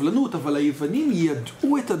להתאזר בסבלנות, אבל היוונים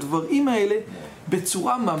ידעו את הדברים האלה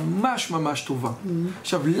בצורה ממש ממש טובה.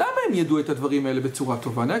 עכשיו, למה הם ידעו את הדברים האלה בצורה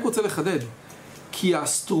טובה? אני רק רוצה לחדד. כי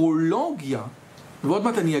האסטרולוגיה, ועוד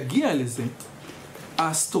מעט אני אגיע לזה,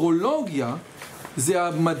 האסטרולוגיה זה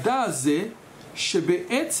המדע הזה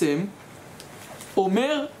שבעצם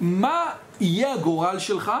אומר מה יהיה הגורל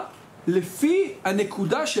שלך לפי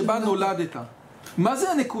הנקודה שבה נולדת. מה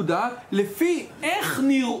זה הנקודה? לפי איך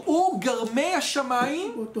נראו גרמי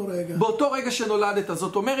השמיים באותו רגע שנולדת.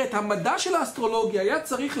 זאת אומרת, המדע של האסטרולוגיה היה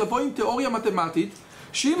צריך לבוא עם תיאוריה מתמטית,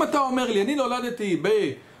 שאם אתה אומר לי, אני נולדתי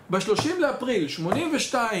ב-30 לאפריל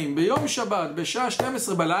 82 ביום שבת בשעה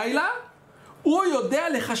 12 בלילה, הוא יודע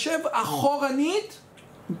לחשב אחורנית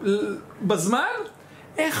בזמן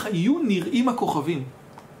איך היו נראים הכוכבים.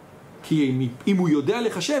 כי אם הוא יודע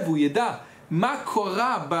לחשב, הוא ידע מה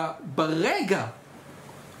קרה ברגע,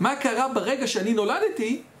 מה קרה ברגע שאני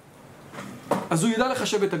נולדתי, אז הוא ידע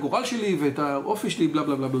לחשב את הגורל שלי ואת האופי שלי, בלה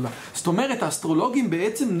בלה בלה בלה. זאת אומרת, האסטרולוגים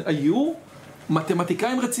בעצם היו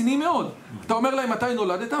מתמטיקאים רציניים מאוד. אתה אומר להם מתי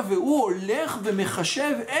נולדת, והוא הולך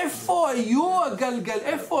ומחשב איפה היו הגלגל,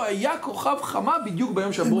 איפה היה כוכב חמה בדיוק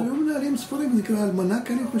ביום שבו. הם היו מנהלים ספרים, נקרא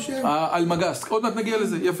אלמנק, אני חושב. אלמגסט, עוד מעט נגיע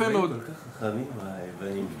לזה, יפה מאוד.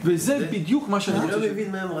 וזה בדיוק מה שאני רוצה. אני לא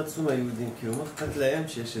מבין מה הם רצו מהיהודים, כאילו מה אכפת להם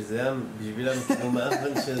שזה היה בשבילם כמו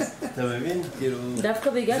מאבן, אתה מבין?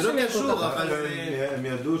 דווקא בגלל שהם קשור, אבל הם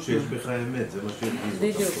ידעו שיש בך אמת, זה מה שהרגיז אותם.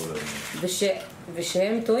 בדיוק,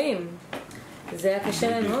 ושהם טועים. זה היה קשה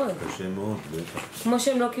להם מאוד. קשה מאוד. כמו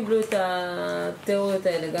שהם לא קיבלו את התיאוריות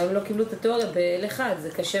האלה, גם הם לא קיבלו את התיאוריה באחד, זה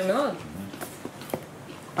קשה מאוד.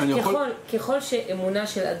 ככל שאמונה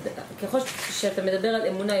ככל שאתה מדבר על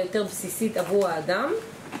אמונה יותר בסיסית עבור האדם,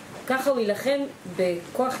 ככה הוא ילחם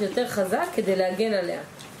בכוח יותר חזק כדי להגן עליה.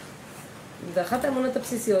 ואחת האמונות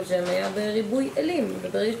הבסיסיות שהם היה בריבוי אלים,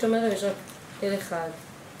 וברגע שאתה אומר יש רק אל אחד.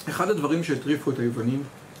 אחד הדברים שהטריפו את היוונים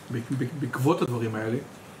בעקבות הדברים האלה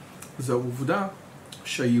זה העובדה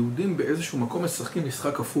שהיהודים באיזשהו מקום משחקים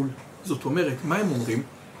משחק כפול. זאת אומרת, מה הם אומרים?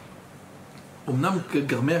 אמנם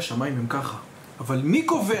גרמי השמיים הם ככה, אבל מי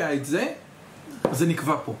קובע את זה? זה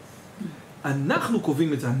נקבע פה. אנחנו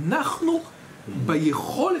קובעים את זה, אנחנו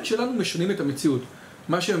ביכולת שלנו משנים את המציאות.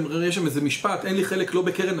 מה שיש שם איזה משפט, אין לי חלק לא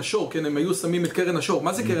בקרן השור, כן? הם היו שמים את קרן השור.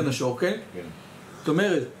 מה זה קרן השור, כן? זאת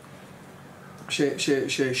אומרת,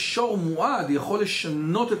 ששור מועד יכול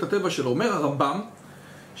לשנות את הטבע שלו. אומר הרמב,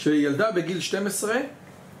 שילדה בגיל 12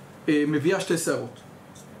 מביאה 2 שערות,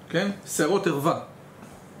 כן? שערות ערווה.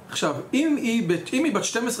 עכשיו, אם היא בת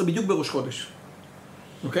 12 בדיוק בראש חודש,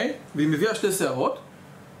 אוקיי? והיא מביאה 2 שערות,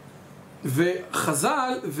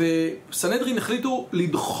 וחז"ל וסנהדרין החליטו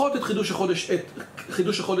לדחות את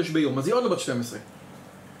חידוש החודש ביום, אז היא עוד לא בת 12.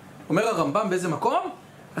 אומר הרמב"ם באיזה מקום?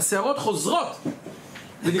 השערות חוזרות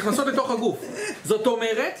ונכנסות לתוך הגוף. זאת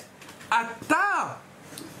אומרת,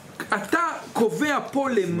 אתה קובע פה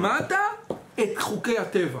למטה את חוקי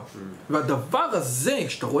הטבע. והדבר הזה,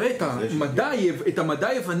 כשאתה רואה את המדע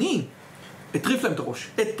היווני, הטריף להם את הראש.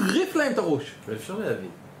 הטריף להם את הראש. ואפשר להבין.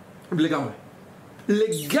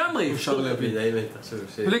 לגמרי אפשר להבין.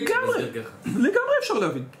 לגמרי אפשר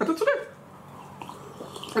להבין. אתה צודק.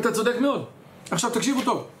 אתה צודק מאוד. עכשיו תקשיבו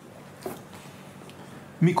טוב.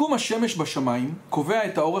 מיקום השמש בשמיים קובע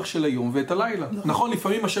את האורך של היום ואת הלילה. נכון,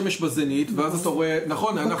 לפעמים השמש בזנית, ואז אתה רואה,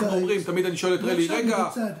 נכון, אנחנו אומרים, תמיד אני שואל את רלי, רגע,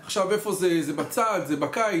 עכשיו איפה זה? זה בצד, זה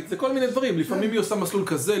בקיץ, זה כל מיני דברים. לפעמים היא עושה מסלול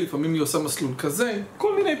כזה, לפעמים היא עושה מסלול כזה.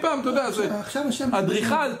 כל מיני פעם, אתה יודע, זה...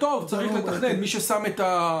 אדריכל טוב, צריך לתכנן. מי ששם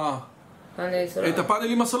את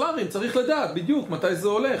הפאנלים הסולאריים, צריך לדעת בדיוק מתי זה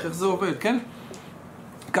הולך, איך זה עובד, כן?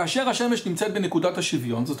 כאשר השמש נמצאת בנקודת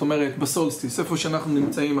השוויון, זאת אומרת בסולסטיס, איפה שאנחנו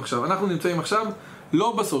נמצאים עכשיו. אנחנו נמצאים עכשיו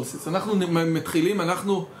לא בסולסטיס, אנחנו מתחילים,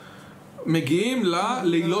 אנחנו מגיעים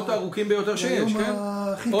ללילות הארוכים ביותר שיש, כן?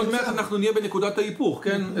 עוד מעט אנחנו נהיה בנקודת ההיפוך,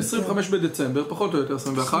 כן? 25 בדצמבר, פחות או יותר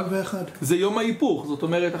 21. זה יום ההיפוך, זאת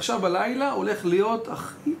אומרת עכשיו בלילה הולך להיות,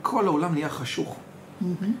 כל העולם נהיה חשוך.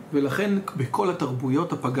 ולכן בכל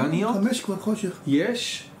התרבויות הפגניות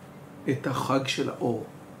יש את החג של האור,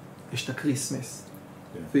 יש את הקריסמס,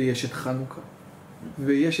 ויש את חנוכה,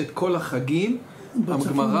 ויש את כל החגים.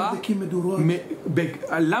 בגמרא,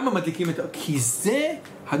 למה מדליקים את... כי זה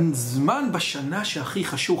הזמן בשנה שהכי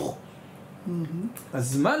חשוך.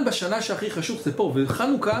 הזמן בשנה שהכי חשוך זה פה,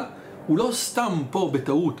 וחנוכה הוא לא סתם פה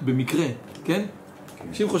בטעות, במקרה, כן?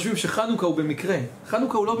 אנשים חושבים שחנוכה הוא במקרה,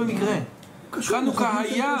 חנוכה הוא לא במקרה. חנוכה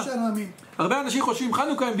היה... הרבה אנשים חושבים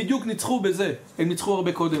חנוכה הם בדיוק ניצחו בזה, הם ניצחו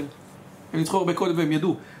הרבה קודם. הם ניצחו הרבה קודם והם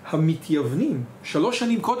ידעו. המתייוונים, 3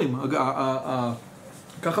 שנים קודם,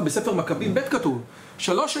 ככה בספר מכבים ב' כתוב,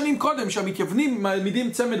 3 שנים קודם שהמתייוונים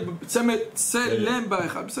מעמידים צלם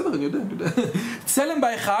בהיכל, בסדר, אני יודע. צלם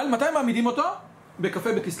בהיכל, מתי מעמידים אותו?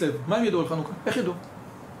 בכ"ה בכסלו. מה הם ידעו על חנוכה? איך ידעו?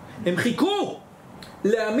 הם חיכו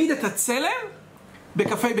להעמיד את הצלם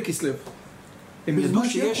בכ"ה בכסלו. הם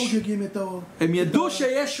ידעו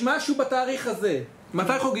שיש משהו בתאריך הזה.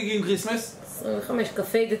 מתי חוגגים כריסמס? 25,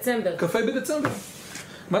 כ"ה דצמבר. כ"ה בדצמבר.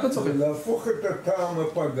 מה אתה צוחק? להפוך את הטעם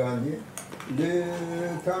הפגני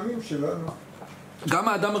לטעמים שלנו. גם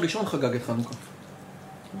האדם הראשון חגג את חנוכה.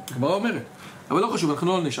 הגמרא אומרת. אבל לא חשוב, אנחנו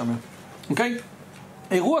לא נשמע. אוקיי?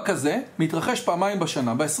 אירוע כזה מתרחש פעמיים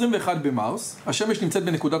בשנה. ב-21 במרס, השמש נמצאת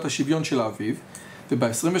בנקודת השוויון של האביב,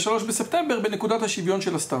 וב-23 בספטמבר בנקודת השוויון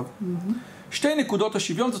של הסתיו. 2 נקודות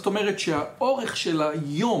השוויון, זאת אומרת שהאורך של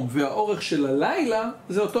היום והאורך של הלילה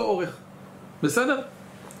זה אותו אורך. בסדר?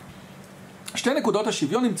 2 נקודות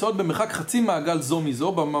השוויון נמצאות במרחק חצי מעגל זו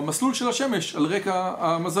מזו במסלול של השמש על רקע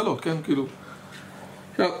המזלות, כן? כאילו.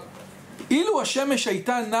 אילו השמש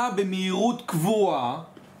הייתה נעה במהירות קבועה,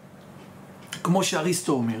 כמו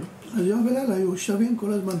שאריסטו אומר, אז יום ולילה היו שווים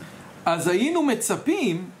כל הזמן. אז היינו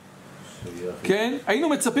מצפים, כן? היינו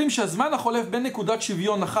מצפים שהזמן החולף בין נקודת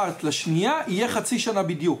שוויון אחת לשנייה יהיה חצי שנה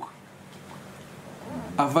בדיוק.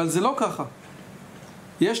 אבל זה לא ככה.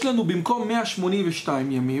 יש לנו במקום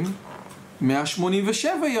 182 ימים,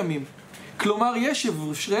 187 ימים. כלומר, יש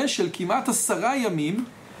הפרש של כמעט 10 ימים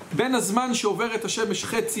בין הזמן שעוברת השמש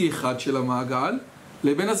חצי אחד של המעגל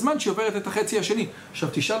לבין הזמן שעוברת את החצי השני. עכשיו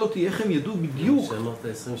תשאל אותי איך הם ידעו בדיוק. כשאמרת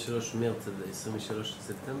 23 מרץ עד 23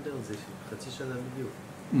 ספטמבר זה חצי שנה בדיוק.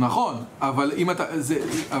 נכון, אבל אם אתה...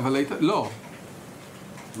 אבל היית... לא.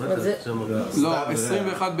 מה אתה לא,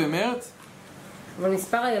 21 במרץ. אבל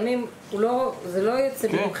מספר הימים, זה לא יוצא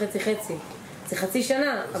בדיוק חצי חצי. זה חצי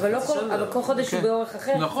שנה, אבל כל חודש הוא באורך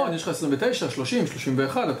אחר. נכון, יש לך 29, 30,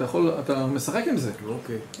 31, אתה משחק עם זה.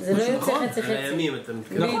 אוקיי. זה לא יוצא חצי חצי. הימים אתה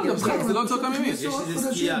מתכוון. נכון, אתה משחק, זה לא יוצא אותם ימים. יש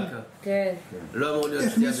איזה סטייה כאן. כן. לא אמור להיות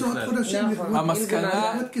סטייה הכניסו עוד בכלל. חודשים,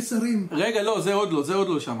 המסקנה... כשרים. רגע, לא, זה עוד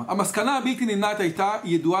לא שם. המסקנה הבלתי נמנעת הייתה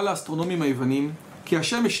ידועה לאסטרונומים היוונים, כי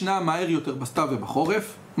השמש נעה מהר יותר בסתיו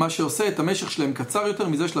ובחורף, מה שעושה את המשך שלהם קצר יותר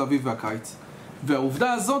מזה של האביב והקיץ.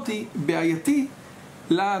 והעובדה הזאת היא בעייתי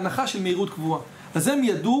להנחה של מהירות קבועה. אז הם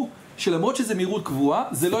ידעו שלמרות שזה מהירות קבועה,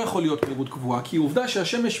 זה לא יכול להיות מהירות קבועה, כי עובדה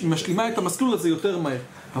שהשמש משלימה את המסלול הזה יותר מהר.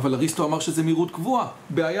 אבל אריסטו אמר שזה מהירות קבועה,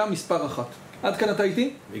 בעיה מספר 1. עד כאן אתה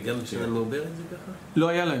איתי? וגם שנה מעוברת זה ככה? לא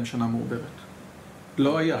היה להם שנה מעוברת.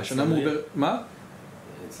 לא היה, שנה מעוברת... מה?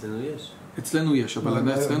 אצלנו יש. אצלנו יש,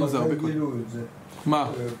 אבל אצלנו זה הרבה קודם. מה?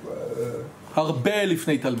 הרבה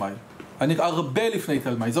לפני תלמי. הרבה לפני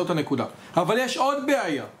תלמי, זאת הנקודה. אבל יש עוד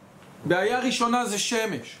בעיה. בעיה ראשונה זה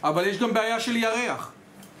שמש, אבל יש גם בעיה של ירח.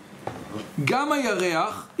 גם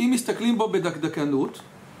הירח, אם מסתכלים בו בדקדקנות,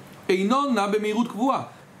 אינו נע במהירות קבועה.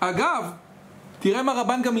 אגב, תראה מה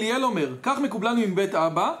רבן גמליאל אומר, כך מקובלנו עם בית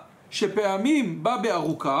אבא, שפעמים בא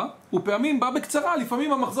בארוכה, ופעמים בא בקצרה,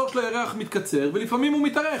 לפעמים המחזור של הירח מתקצר, ולפעמים הוא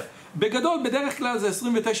מתארך. בגדול, בדרך כלל זה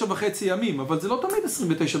 29.5 ימים, אבל זה לא תמיד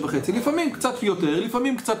 29.5, לפעמים קצת יותר,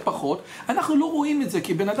 לפעמים קצת פחות. אנחנו לא רואים את זה,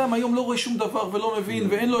 כי בן אדם היום לא רואה שום דבר ולא מבין,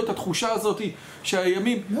 ואין לו את התחושה הזאת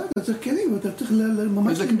שהימים... לא, אתה צריך כלים, אתה צריך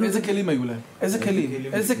ממש... איזה כלים היו להם? איזה כלים?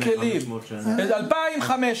 איזה כלים?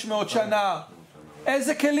 2500 שנה.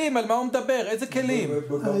 איזה כלים? על מה הוא מדבר? איזה כלים?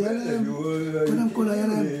 קודם כל היה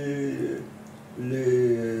להם...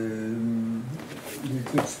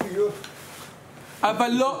 לתצפיות. אבל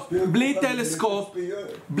לא, בלי טלסקופ,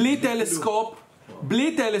 בלי טלסקופ,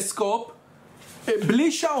 בלי טלסקופ,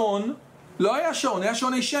 בלי שעון, לא היה שעון, היה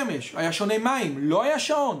שעוני שמש, היה שעוני מים, לא היה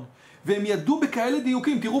שעון. והם ידעו בכאלה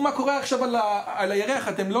דיוקים, תראו מה קורה עכשיו על הירח,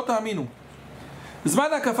 אתם לא תאמינו. זמן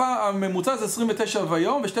ההקפה הממוצע זה 29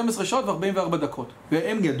 ויום ו-12 שעות ו-44 דקות.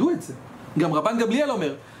 והם ידעו את זה. גם רבן גמליאל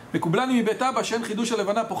אומר, מקובלני מבית אבא שאין חידוש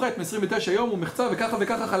הלבנה פוחת מ-29 יום ומחצה וככה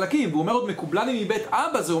וככה חלקים. והוא אומר עוד מקובלני מבית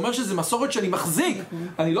אבא, זה אומר שזה מסורת שאני מחזיק.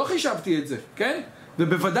 אני לא חישבתי את זה, כן?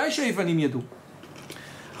 ובוודאי שהיוונים ידעו.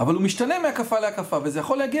 אבל הוא משתנה מהקפה להקפה, וזה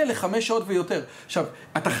יכול להגיע ל5 שעות ויותר. עכשיו,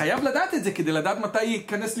 אתה חייב לדעת את זה כדי לדעת מתי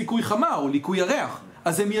ייכנס ליקוי חמה או ליקוי ירח.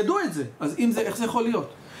 אז הם ידעו את זה. אז אם זה, איך זה יכול להיות?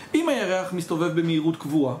 אם הירח מסתובב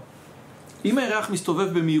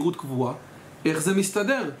במהירות קבועה, איך זה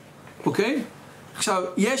מסתדר? אוקיי? עכשיו,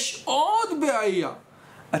 יש עוד בעיה.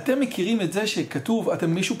 אתם מכירים את זה שכתוב,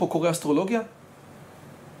 מישהו פה קורא אסטרולוגיה?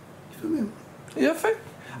 לפעמים. יפה.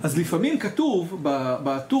 אז לפעמים כתוב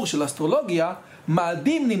בטור של אסטרולוגיה,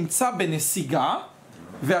 מאדים נמצא בנסיגה,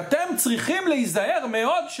 ואתם צריכים להיזהר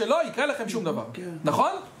מאוד שלא יקרה לכם שום דבר.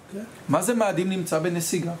 נכון? מה זה מאדים נמצא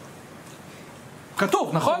בנסיגה? כתוב,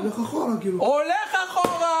 נכון? הולך אחורה, כאילו. הולך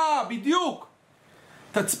אחורה, בדיוק.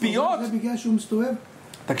 תצפיות... זה בגלל שהוא מסתובב?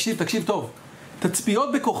 תקשיב טוב.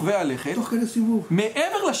 תצפיות בכוכבי הלכת, תוך כדי סיבוב.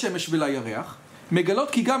 מעבר לשמש ולירח,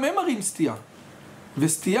 מגלות כי גם הם מראים סטייה.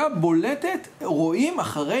 וסטייה בולטת, רואים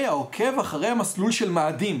אחרי העוקב, אחרי המסלול של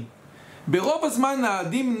מאדים. ברוב הזמן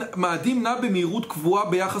מאדים נע במהירות קבועה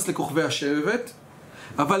ביחס לכוכבי השבט,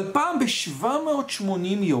 אבל פעם ב-780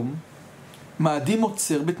 יום, מאדים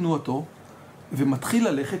עוצר בתנועתו, ומתחיל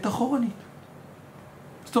ללכת אחורנית.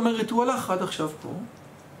 זאת אומרת, הוא הלך עד עכשיו פה,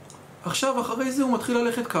 עכשיו אחרי זה הוא מתחיל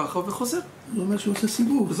ללכת ככה וחוזר. זה אומר שהוא עושה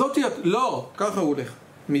סיבוב. לא, ככה הוא הולך.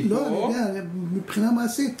 לא, אני יודע, מבחינה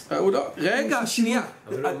מעשית. רגע, שנייה.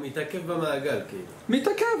 אבל הוא מתעכב במעגל, כאילו.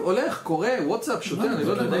 מתעכב, הולך, קורא, וואטסאפ, שוטר, אני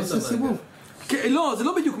לא יודע מה עושה סיבוב. לא, זה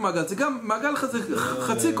לא בדיוק מעגל, זה גם מעגל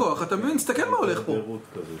חצי כוח, אתה מבין? תסתכל מה הולך פה.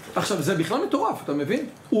 עכשיו, זה בכלל מטורף, אתה מבין?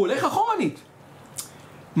 הוא הולך אחורנית.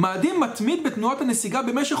 מאדים מתמיד בתנועת הנסיגה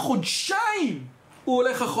במשך חודשיים. הוא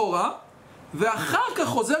הולך אחורה, ואחר כך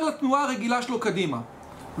חוזר לתנועה הרגילה שלו קדימה.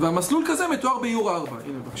 והמסלול כזה מתואר ביור 4.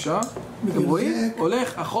 הנה בבקשה, אתם רואים?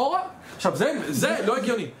 הולך אחורה. עכשיו זה לא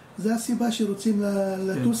הגיוני. זה הסיבה שרוצים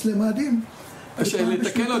לטוס למאדים.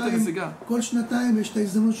 לתקן לו את הנסיגה. כל שנתיים יש את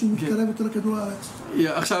ההזדמנות שהוא מתקרב יותר לכדור הארץ.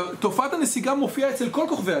 עכשיו, תופעת הנסיגה מופיעה אצל כל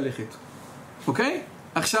כוכבי הלכת. אוקיי?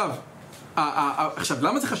 עכשיו,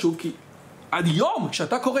 למה זה חשוב? כי עד יום,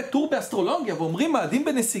 כשאתה קורא טור באסטרולוגיה ואומרים מאדים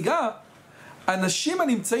בנסיגה, אנשים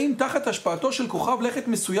הנמצאים תחת השפעתו של כוכב לכת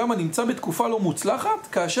מסוים הנמצא בתקופה לא מוצלחת,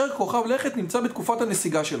 כאשר כוכב לכת נמצא בתקופת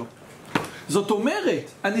הנסיגה שלו. זאת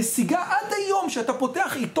אומרת, הנסיגה עד היום שאתה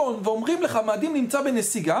פותח עיתון ואומרים לך מאדים נמצא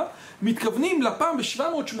בנסיגה, מתכוונים לפעם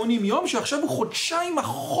ב-780 יום שעכשיו הוא חודשיים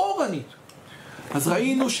אחורנית. אז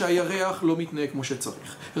ראינו שהירח לא מתנהג כמו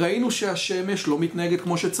שצריך, ראינו שהשמש לא מתנהגת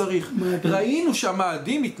כמו שצריך, ראינו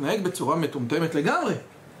שהמאדים מתנהג בצורה מטומטמת לגמרי.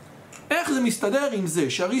 איך זה מסתדר עם זה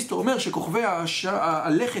שאריסטו אומר שכוכבי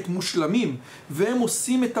הלכת מושלמים והם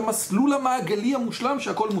עושים את המסלול המעגלי המושלם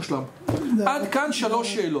שהכל מושלם? עד כאן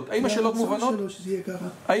 3 שאלות. האם השאלות מובנות?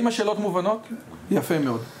 האם השאלות מובנות? יפה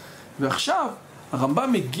מאוד. ועכשיו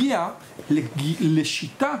הרמב"ם מגיע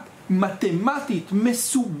לשיטה מתמטית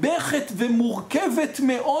מסובכת ומורכבת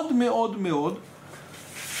מאוד מאוד מאוד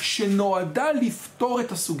שנועדה לפתור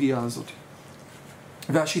את הסוגיה הזאת.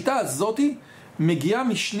 והשיטה הזאת מגיעה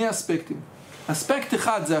משני אספקטים. אספקט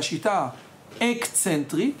אחד זה השיטה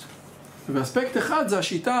אקצנטרית, ואספקט אחד זה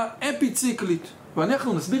השיטה אפיציקלית.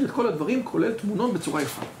 ואנחנו נסביר את כל הדברים, כולל תמונות בצורה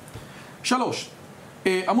יפה. 3.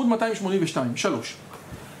 עמוד 282. 3.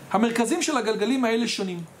 המרכזים של הגלגלים האלה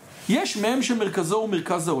שונים. יש מהם שמרכזו הוא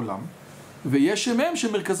מרכז העולם, ויש מהם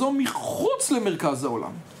שמרכזו מחוץ למרכז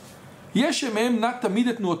העולם. יש מהם נע תמיד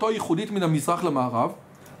את תנועתו הייחודית מן המזרח למערב,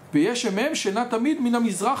 ויש מהם שנע תמיד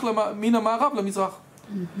מן המערב למזרח.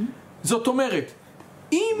 זאת אומרת,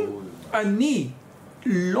 אם אני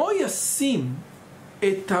לא ישים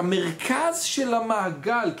את המרכז של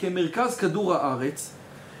המעגל כמרכז כדור הארץ,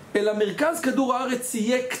 אלא מרכז כדור הארץ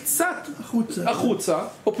יהיה קצת החוצה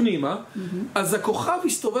או פנימה, אז הכוכב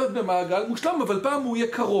יסתובב במעגל מושלם, אבל פעם הוא יהיה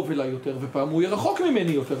קרוב אליי יותר, ופעם הוא יהיה רחוק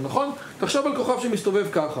ממני יותר, נכון? תחשב על כוכב שמסתובב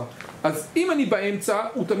ככה. אז אם אני באמצע,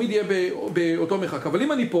 הוא תמיד יהיה באותו מרחק, אבל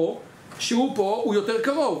אם אני פה, שהוא פה הוא יותר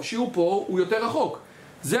קרוב, שהוא פה הוא יותר רחוק.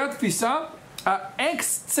 זה התפיסה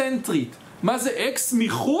האקסצנטרית. מה זה אקס?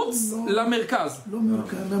 מחוץ למרכז. לא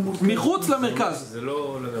מרכז, מחוץ למרכז. זה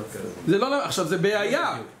לא למרכז. זה לא, עכשיו זה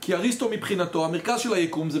בעיה, כי אריסטו מבחינתו, המרכז של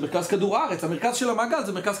היקום זה מרכז כדור הארץ, המרכז של המעגל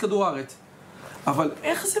זה מרכז כדור הארץ. אבל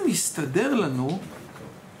איך זה מסתדר לנו?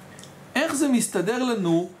 איך זה מסתדר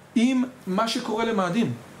לנו עם מה שקורה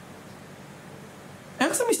למאדים?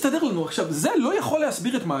 איך זה מסתדר לנו? עכשיו, זה לא יכול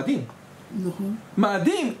להסביר את מאדים. נכון.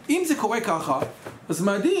 מאדים, אם זה קורה ככה, אז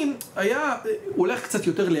מאדים היה, הוא הולך קצת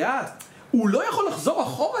יותר לאט, הוא לא יכול לחזור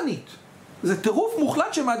אחורנית. זה טירוף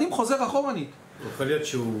מוחלט שמאדים חוזר אחורנית. יכול להיות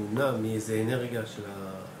שהוא נע מאיזה אנרגיה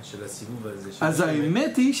של הסיבוב הזה. אז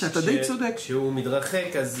האמת היא שאתה די צודק. כשהוא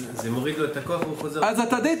מתרחק, אז זה מוריד לו את הכוח והוא חוזר. אז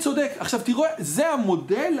אתה די צודק. עכשיו תראו, זה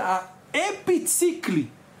המודל האפיציקלי.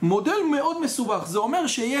 מודל מאוד מסובך. זה אומר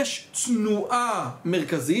שיש תנועה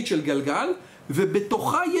מרכזית של גלגל,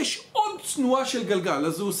 ובתוכה יש עוד תנועה של גלגל.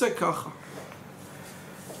 אז הוא עושה ככה.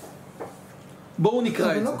 בואו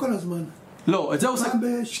נקרא את זה. אבל לא כל הזמן. לא, את זה הוא עושה...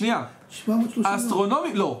 שנייה. 730.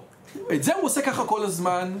 האסטרונומי... לא. את זה הוא עושה ככה כל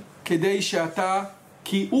הזמן, כדי שאתה...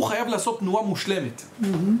 כי הוא חייב לעשות תנועה מושלמת.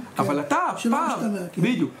 אבל אתה פעם...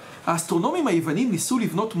 בדיוק. האסטרונומים היוונים ניסו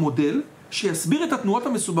לבנות מודל שיסביר את התנועות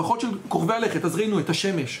המסובכות של כוכבי הלכת. אז ראינו את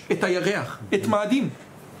השמש, את הירח, את מאדים.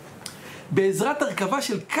 בעזרת הרכבה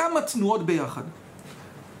של כמה תנועות ביחד.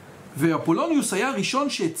 ואפולוניוס היה הראשון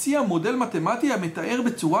שהציע מודל מתמטי המתאר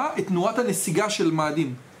בצורה את תנועת הנסיגה של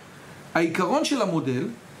מאדים. העיקרון של המודל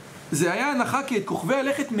זה היה הנחה כי את כוכבי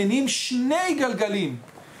הלכת מניעים 2 גלגלים.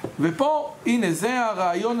 ופה, הנה, זה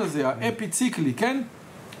הרעיון הזה, האפיציקלי, כן?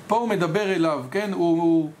 פה הוא מדבר אליו, כן?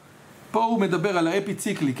 פה הוא מדבר על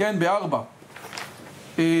האפיציקלי, כן?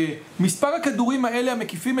 ב4. מספר הכדורים האלה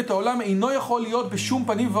המקיפים את העולם אינו יכול להיות בשום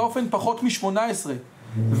פנים ואופן פחות מ-18.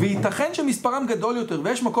 וייתכן שמספרם גדול יותר,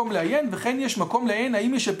 ויש מקום לעיין, וכן יש מקום לעיין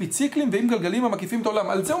האם יש אפיציקלים ואם גלגלים המקיפים את העולם.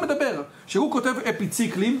 על זה הוא מדבר. שהוא כותב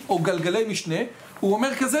אפיציקלים או גלגלי משנה, הוא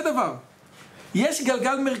אומר כזה דבר. יש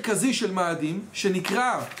גלגל מרכזי של מאדים,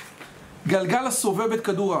 שנקרא גלגל הסובב את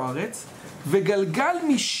כדור הארץ, וגלגל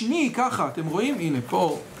משני, ככה, אתם רואים? הנה,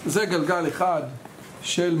 פה, זה גלגל אחד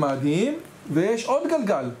של מאדים, ויש עוד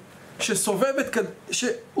גלגל שסובב את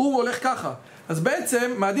שהוא הולך ככה. אז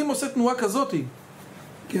בעצם מאדים עושה תנועה כזאת.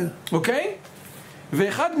 כן. אוקיי?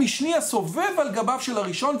 ואחד משני הסובב על גביו של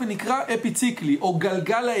הראשון ונקרא אפיציקלי, או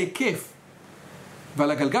גלגל ההיקף.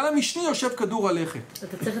 ועל הגלגל המשני יושב כדור הלכת.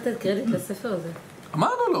 אתה צריך לתת קרדיט לספר הזה.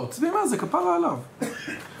 אמרנו לו, צבי מה זה, כפרה עליו.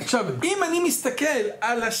 עכשיו, אם אני מסתכל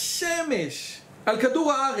על השמש, על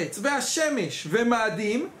כדור הארץ והשמש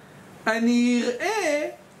ומאדים, אני אראה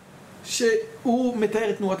שהוא מתאר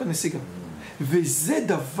את תנועת הנסיגה. וזה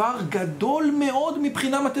דבר גדול מאוד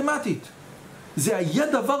מבחינה מתמטית. זה היה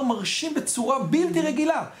דבר מרשים בצורה בלתי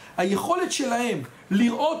רגילה. היכולת שלהם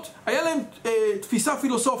לראות, היה להם תפיסה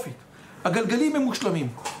פילוסופית. הגלגלים הם מושלמים.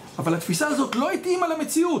 אבל התפיסה הזאת לא התאימה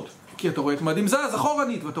למציאות. כי אתה רואה את מאדים זז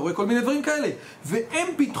אחורנית, ואתה רואה כל מיני דברים כאלה. והם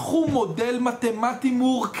פיתחו מודל מתמטי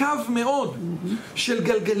מורכב מאוד של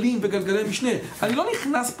גלגלים וגלגלי משנה. אני לא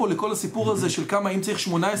נכנס פה לכל הסיפור הזה של כמה אם צריך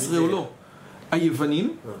 18 או לא.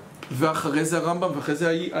 היוונים, ואחרי זה הרמב"ם, ואחרי זה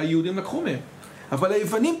היהודים לקחו מהם. אבל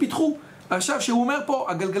היוונים פיתחו עכשיו, שהוא אומר פה,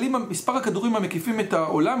 מספר הכדורים המקיפים את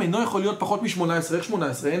העולם אינו יכול להיות פחות מ-18. איך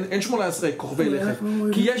 18? אין 18 כוכבי לכת.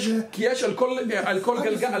 כי יש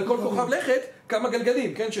על כל כוכב לכת כמה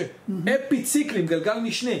גלגלים, כן? אפי-ציקלים, גלגל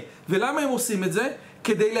משנה. ולמה הם עושים את זה?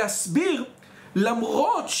 כדי להסביר,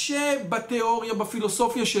 למרות שבתיאוריה,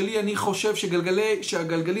 בפילוסופיה שלי, אני חושב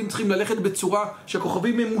שהגלגלים צריכים ללכת בצורה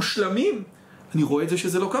שהכוכבים הם מושלמים, אני רואה את זה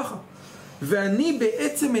שזה לא ככה. ואני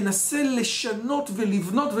בעצם מנסה לשנות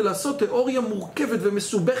ולבנות ולעשות תיאוריה מורכבת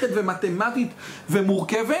ומסובכת ומתמטית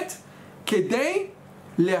ומורכבת כדי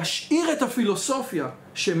להשאיר את הפילוסופיה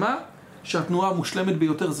שמה? שהתנועה המושלמת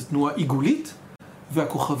ביותר זה תנועה עיגולית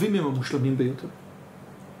והכוכבים הם המושלמים ביותר.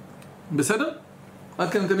 בסדר? עד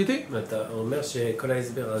כאן אתם איתי? אתה אומר שכל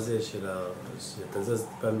ההסבר הזה שאתה זז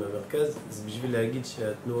טיפה מהמרכז זה בשביל להגיד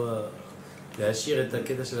שהתנועה להשאיר את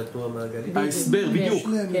הקטע של התנועה מעגלית. ההסבר, בדיוק.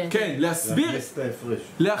 כן, להסביר. להכניס את ההפרש.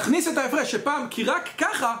 להכניס את ההפרש, שפעם, כי רק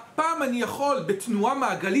ככה, פעם אני יכול בתנועה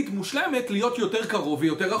מעגלית מושלמת להיות יותר קרוב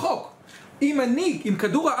ויותר רחוק. אם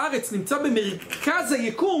כדור הארץ נמצא במרכז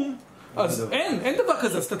היקום, אז אין דבר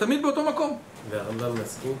כזה, אז אתה תמיד באותו מקום. והרמב"ם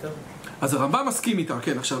מסכים איתם? אז הרמב"ם מסכים איתם,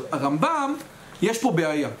 כן. עכשיו, הרמב"ם, יש פה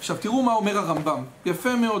בעיה. עכשיו, תראו מה אומר הרמב"ם.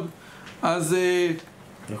 יפה מאוד. אז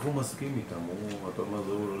איך הוא מסכים איתם? אתה אומר,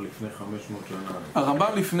 זה הוא לפני 500 שנה. הרמב"ם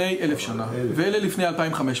לפני 1,000 שנה, ואלה לפני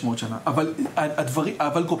 2,500 שנה.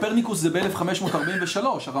 אבל קופרניקוס זה ב-1543,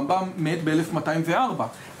 הרמב"ם מת ב-1204.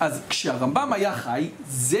 אז כשהרמב"ם היה חי,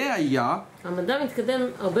 זה היה... המדע מתקדם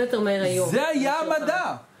הרבה יותר מהר היום. זה היה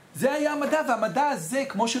המדע. זה היה המדע, והמדע הזה,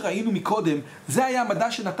 כמו שראינו מקודם, זה היה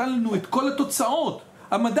המדע שנתן לנו את כל התוצאות.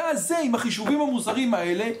 המדע הזה, עם החישובים המוזרים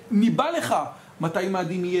האלה, ניבא לך מתי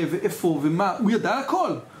מאדים יהיה ואיפה ומה, הוא ידע הכל.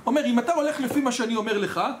 אומר, אם אתה הולך לפי מה שאני אומר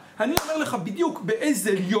לך, אני אומר לך בדיוק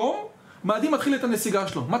באיזה יום מאדים מתחיל את הנסיגה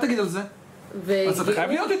שלו. מה תגיד על זה? אז אתה חייב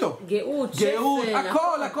להיות איתו. גאות,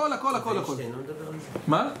 שפל, הכל.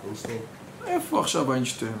 מה? איפה עכשיו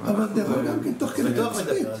איינשטיין? אבל דבר גם כן תוך כדי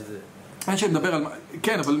תצפית. איינשטיין מדבר על...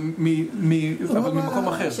 כן, אבל ממקום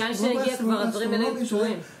אחר. שאיינשטיין הגיע כבר, הדברים האלה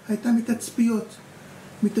קשורים. הייתה מתצפיות.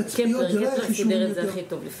 מתצפיות, זה לא היה חישובים יותר. זה הכי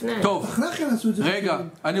טוב לפני. טוב, אחרי כן עשו את זה. רגע,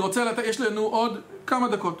 אני רוצה יש לנו עוד כמה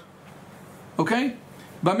דקות, אוקיי?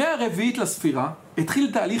 במאה הרביעית לספירה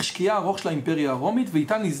התחיל תהליך שקיעה ארוך של האימפריה הרומית,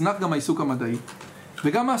 ואיתה נזנח גם העיסוק המדעי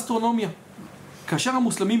וגם האסטרונומיה. כאשר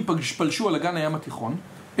המוסלמים פלשו על אגן הים התיכון,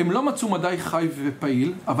 הם לא מצאו מדעי חי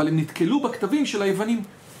ופעיל, אבל הם נתקלו בכתבים של היוונים.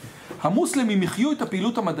 המוסלמים יחיו את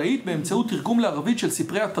הפעילות המדעית באמצעות תרגום לערבית של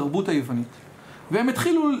ספרי התרבות היוונית, והם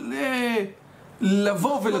התחילו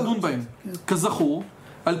לבוא ולדון בהם. כזכור,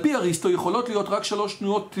 על פי אריסטו יכולות להיות רק 3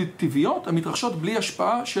 תנועות טבעיות המתרחשות בלי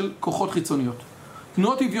השפעה של כוחות חיצוניות.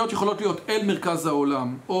 תנועות טבעיות יכולות להיות אל מרכז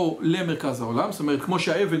העולם או למרכז העולם, זאת אומרת כמו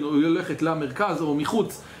שהאבן הולכת למרכז או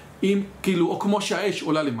מחוץ, או כמו שהאש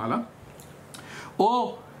עולה למעלה,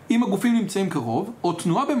 או אם הגופים נמצאים קרוב, או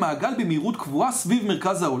תנועה במעגל במהירות קבועה סביב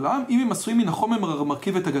מרכז העולם, אם הם עשויים מן החומר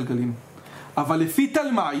המרכיב את הגלגלים. אבל לפי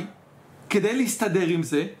תלמי, כדי להסתדר עם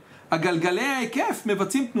זה, הגלגלי ההיקף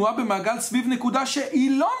מבצעים תנועה במעגל סביב נקודה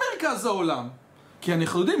שהיא לא מרכז העולם. כי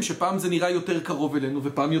אנחנו יודעים שפעם זה נראה יותר קרוב אלינו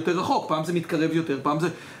ופעם יותר רחוק, פעם זה מתקרב יותר, פעם זה...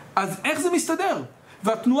 אז איך זה מסתדר?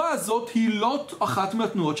 והתנועה הזאת היא לא אחת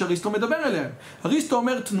מהתנועות שאריסטו מדבר עליהן. אריסטו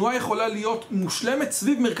אומר, תנועה יכולה להיות מושלמת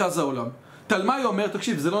סביב מרכז העולם. תלמי אומר,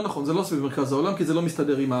 תקשיב, זה לא נכון, זה לא סביב מרכז העולם, כי זה לא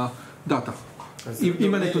מסתדר עם הדאטה,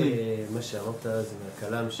 עם הנתונים. מה שאמרת זה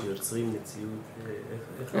מהכלם שיוצרים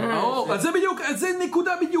מציאות. אז זה בדיוק, זה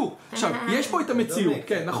נקודה בדיוק. עכשיו, יש פה את המציאות,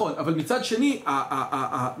 כן, נכון, אבל מצד שני,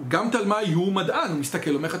 גם תלמי הוא מדען, הוא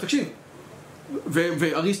מסתכל, אומר לך, תקשיב,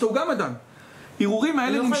 ואריסטו הוא גם מדען. ערעורים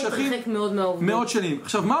האלה נמשכים מאוד שנים.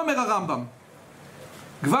 עכשיו, מה אומר הרמב"ם?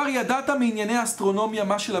 כבר ידעת מענייני האסטרונומיה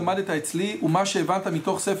מה שלמדת אצלי ומה שהבנת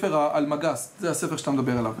מתוך ספר האלמגס, זה הספר שאתה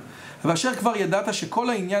מדבר עליו. ואשר כבר ידעת שכל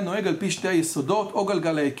העניין נוהג על פי 2 היסודות, או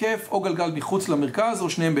גלגל ההיקף, או גלגל מחוץ למרכז, או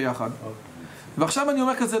שניהם ביחד. ועכשיו אני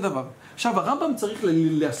אומר כזה דבר. עכשיו הרמב"ם צריך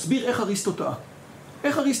להסביר איך אריסטו טעה.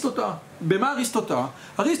 איך אריסטו טעה? במה אריסטו טעה?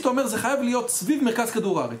 אריסטו אומר זה חייב להיות סביב מרכז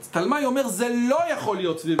כדור הארץ. תלמי אומר זה לא יכול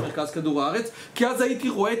להיות סביב מרכז כדור הארץ, כי אז הייתי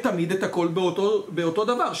רואה תמיד את הכל באותו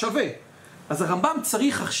דבר, שווה. אז הרמב"ם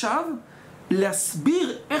צריך עכשיו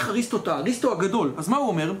להסביר איך אריסטו טעה, אריסטו הגדול. אז מה הוא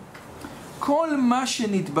אומר? כל מה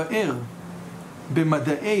שנתבאר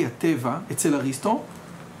במדעי הטבע אצל אריסטו,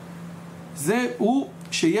 זה הוא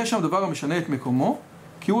שיש שם דבר המשנה את מקומו,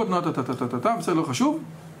 כי הוא התנועה בסדר, לא חשוב.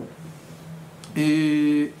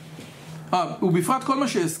 ובפרט כל מה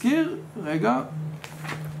שהזכיר, רגע,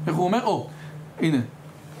 איך הוא אומר? הנה.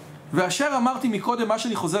 ואשר אמרתי מקודם מה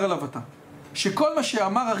שאני חוזר עליו עתה. שכל מה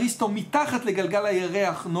שאמר אריסטו מתחת לגלגל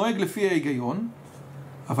הירח נוהג לפי ההיגיון,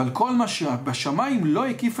 אבל כל מה שבשמיים לא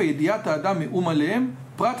הקיפה ידיעת האדם מאום עליהם,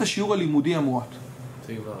 פרט השיעור הלימודי המועט.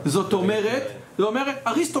 זאת אומרת,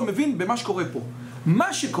 אריסטו מבין במה שקורה פה.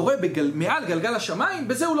 מה שקורה מעל גלגל השמיים,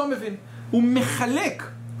 בזה הוא לא מבין. הוא מחלק.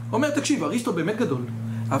 הוא אומר, תקשיב, אריסטו באמת גדול,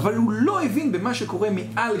 אבל הוא לא הבין במה שקורה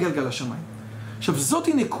מעל גלגל השמיים. עכשיו, זאת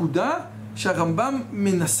היא נקודה שהרמב"ם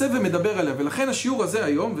מנסה ומדבר עליה, ולכן השיעור הזה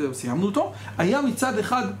היום, וסיימנו אותו, היה מצד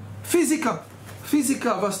אחד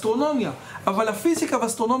פיזיקה ואסטרונומיה, אבל הפיזיקה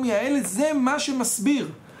והאסטרונומיה האלה זה מה שמסביר.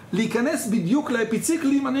 להיכנס בדיוק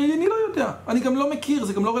לאפיציקלים, אני לא יודע, אני גם לא מכיר,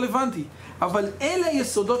 זה גם לא רלוונטי, אבל אלה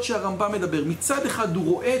היסודות שהרמב"ם מדבר. מצד אחד הוא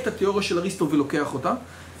רואה את התיאוריה של אריסטו ולוקח אותה,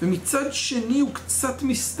 ומצד שני הוא קצת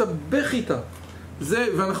מסתבך איתה.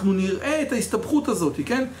 ואנחנו נראה את ההסתבכות הזאת,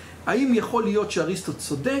 כן? האם יכול להיות שאריסטו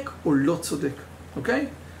צודק או לא צודק, אוקיי?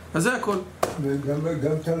 אז זה הכל.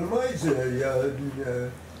 וגם תלמי זה היה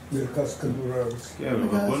מרכז כדור הארץ. כן,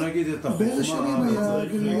 אבל בוא נגיד את החוכמה,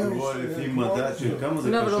 צריך לקבוע לפי מדע של כמה זה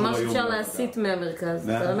קשור היום. לא, אבל הוא אומר שאפשר להסיט מהמרכז.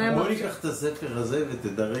 בוא ניקח את הספר הזה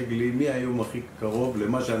ותדרג לי מי היום הכי קרוב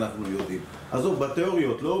למה שאנחנו יודעים. אז הוא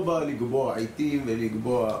בתיאוריות לא בא לקבוע עיתים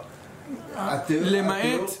ולקבוע...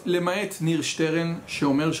 למעט ניר שטרן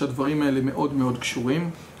שאומר שהדברים האלה מאוד מאוד קשורים.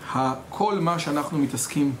 כל מה שאנחנו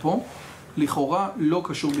מתעסקים פה לכאורה לא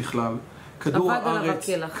קשור בכלל. כדור הארץ,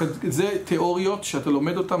 זה תיאוריות שאתה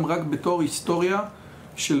לומד אותם רק בתור היסטוריה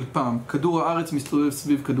של פעם. כדור הארץ מסתובב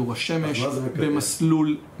סביב כדור השמש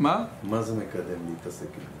במסלול... מה? מה זה מקדם להתעסק?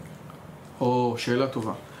 או, שאלה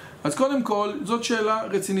טובה. אז קודם כל, זאת שאלה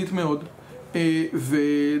רצינית מאוד.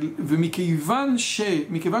 ומכיוון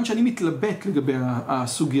שאני מתלבט לגבי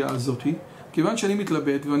הסוגיה הזאת, כיוון שאני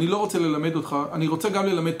מתלבט ואני לא רוצה ללמד אותך, אני רוצה גם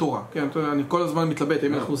ללמד תורה, כן? אני כל הזמן מתלבט,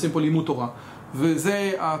 אם אנחנו עושים פה לימוד תורה,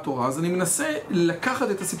 וזה התורה, אז אני מנסה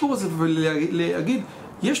לקחת את הסיפור הזה ולהגיד,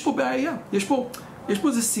 יש פה בעיה, יש פה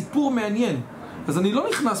איזה סיפור מעניין, אז אני לא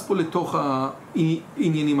נכנס פה לתוך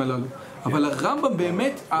העניינים הללו. אבל הרמב"ם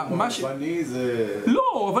באמת, רוחני זה...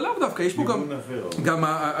 לא, אבל לאו דווקא, יש פה גם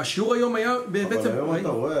השיעור היום היה בעצם... אבל היום אתה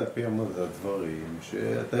רואה על פי הדברים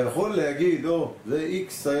שאתה יכול להגיד, זה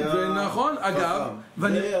איקס היה... ונכון, אגב... זה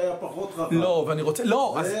היה פחות חכם. לא, ואני רוצה...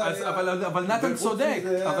 לא, אבל נתן צודק,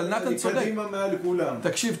 זה קדימה מעל כולם.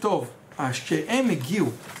 תקשיב טוב, כשהם הגיעו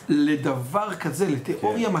לדבר כזה,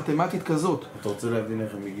 לתיאוריה מתמטית כזאת... אתה רוצה להבין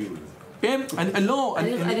איך הם הגיעו לזה?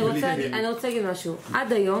 אני רוצה להגיד משהו.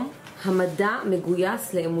 עד היום המדע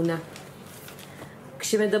מגויס לאמונה.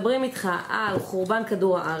 כשמדברים איתך על חורבן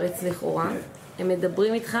כדור הארץ לכאורה, הם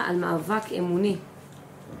מדברים איתך על מאבק אמוני.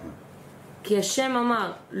 כי השם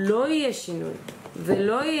אמר, לא יהיה שינוי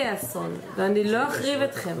ולא יהיה אסון, ואני לא אחריב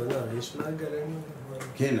אתכם. יש מעגל אמון.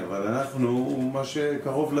 כן, אבל אנחנו מה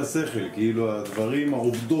שקרוב לשכל, כאילו הדברים,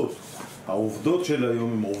 העובדות של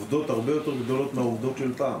היום הן עובדות הרבה יותר גדולות מהעובדות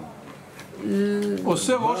של פעם.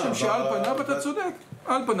 עושה רושם שעל פניו אתה צודק.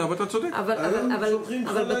 על פניו אתה צודק.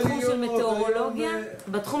 אבל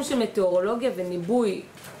בתחום של מטאורולוגיה וניבוי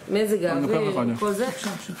מזג האוויר, כל זה,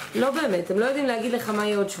 לא באמת, הם לא יודעים להגיד לך מה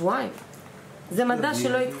יהיה עוד שבועיים. זה מדע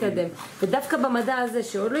שלא יתקדם. ודווקא במדע הזה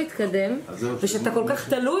שעוד לא יתקדם, ושאתה כל כך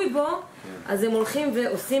תלוי בו, אז הם הולכים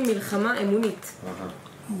ועושים מלחמה אמונית.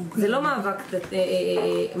 זה לא מאבק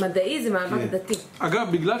מדעי, זה מאבק דתי. אגב,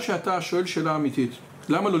 בגלל שאתה שואל שאלה אמיתית,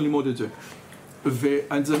 למה לא ללמוד את זה?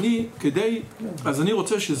 אז אני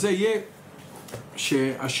רוצה שזה יהיה,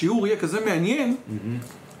 שהשיעור יהיה כזה מעניין,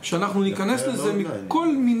 שאנחנו ניכנס לזה מכל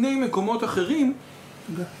מיני מקומות אחרים.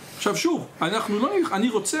 עכשיו שוב, אני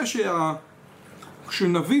רוצה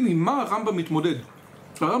שנבין עם מה הרמב"ם מתמודד.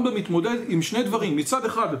 הרמב"ם מתמודד עם שני דברים. מצד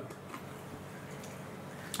אחד,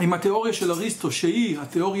 עם התיאוריה של אריסטו, שהיא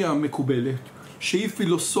התיאוריה המקובלת, שהיא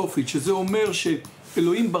פילוסופית, שזה אומר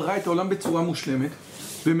שאלוהים ברא את העולם בצורה מושלמת,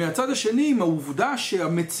 ומהצד השני עם העובדה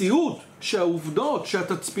שהמציאות, שהעובדות,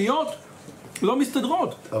 שהתצפיות לא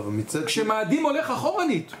מסתדרות. כשמאדים הולך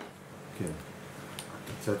אחורנית. כן.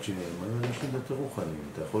 מצד שני, הם היו אנשים יותר רוחניים,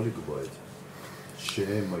 אתה יכול לקבוע את זה.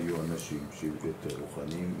 שהם היו אנשים שהיו יותר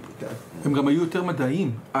רוחניים. הם גם היו יותר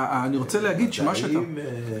מדעיים. אני רוצה להגיד שמה שאתה...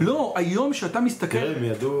 לא, היום שאתה מסתכל... תראה, הם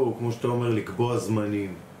ידעו, כמו שאתה אומר, לקבוע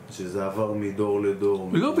זמנים. שזה עבר מדור לדור.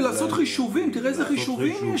 לא, ולעשות חישובים, תראה איזה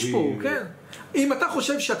חישובים יש פה, כן. אם אתה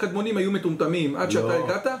חושב שהקדמונים היו מטומטמים עד שאתה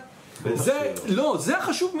הגעת, זה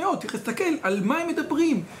החשוב מאוד, תסתכל על מה הם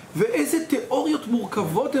מדברים, ואיזה תיאוריות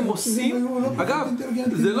מורכבות הם עושים. אגב,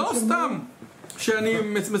 זה לא סתם שאני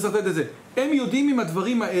מסרטט את זה. הם יודעים עם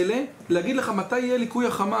הדברים האלה להגיד לך מתי יהיה ליקוי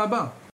החמה הבא.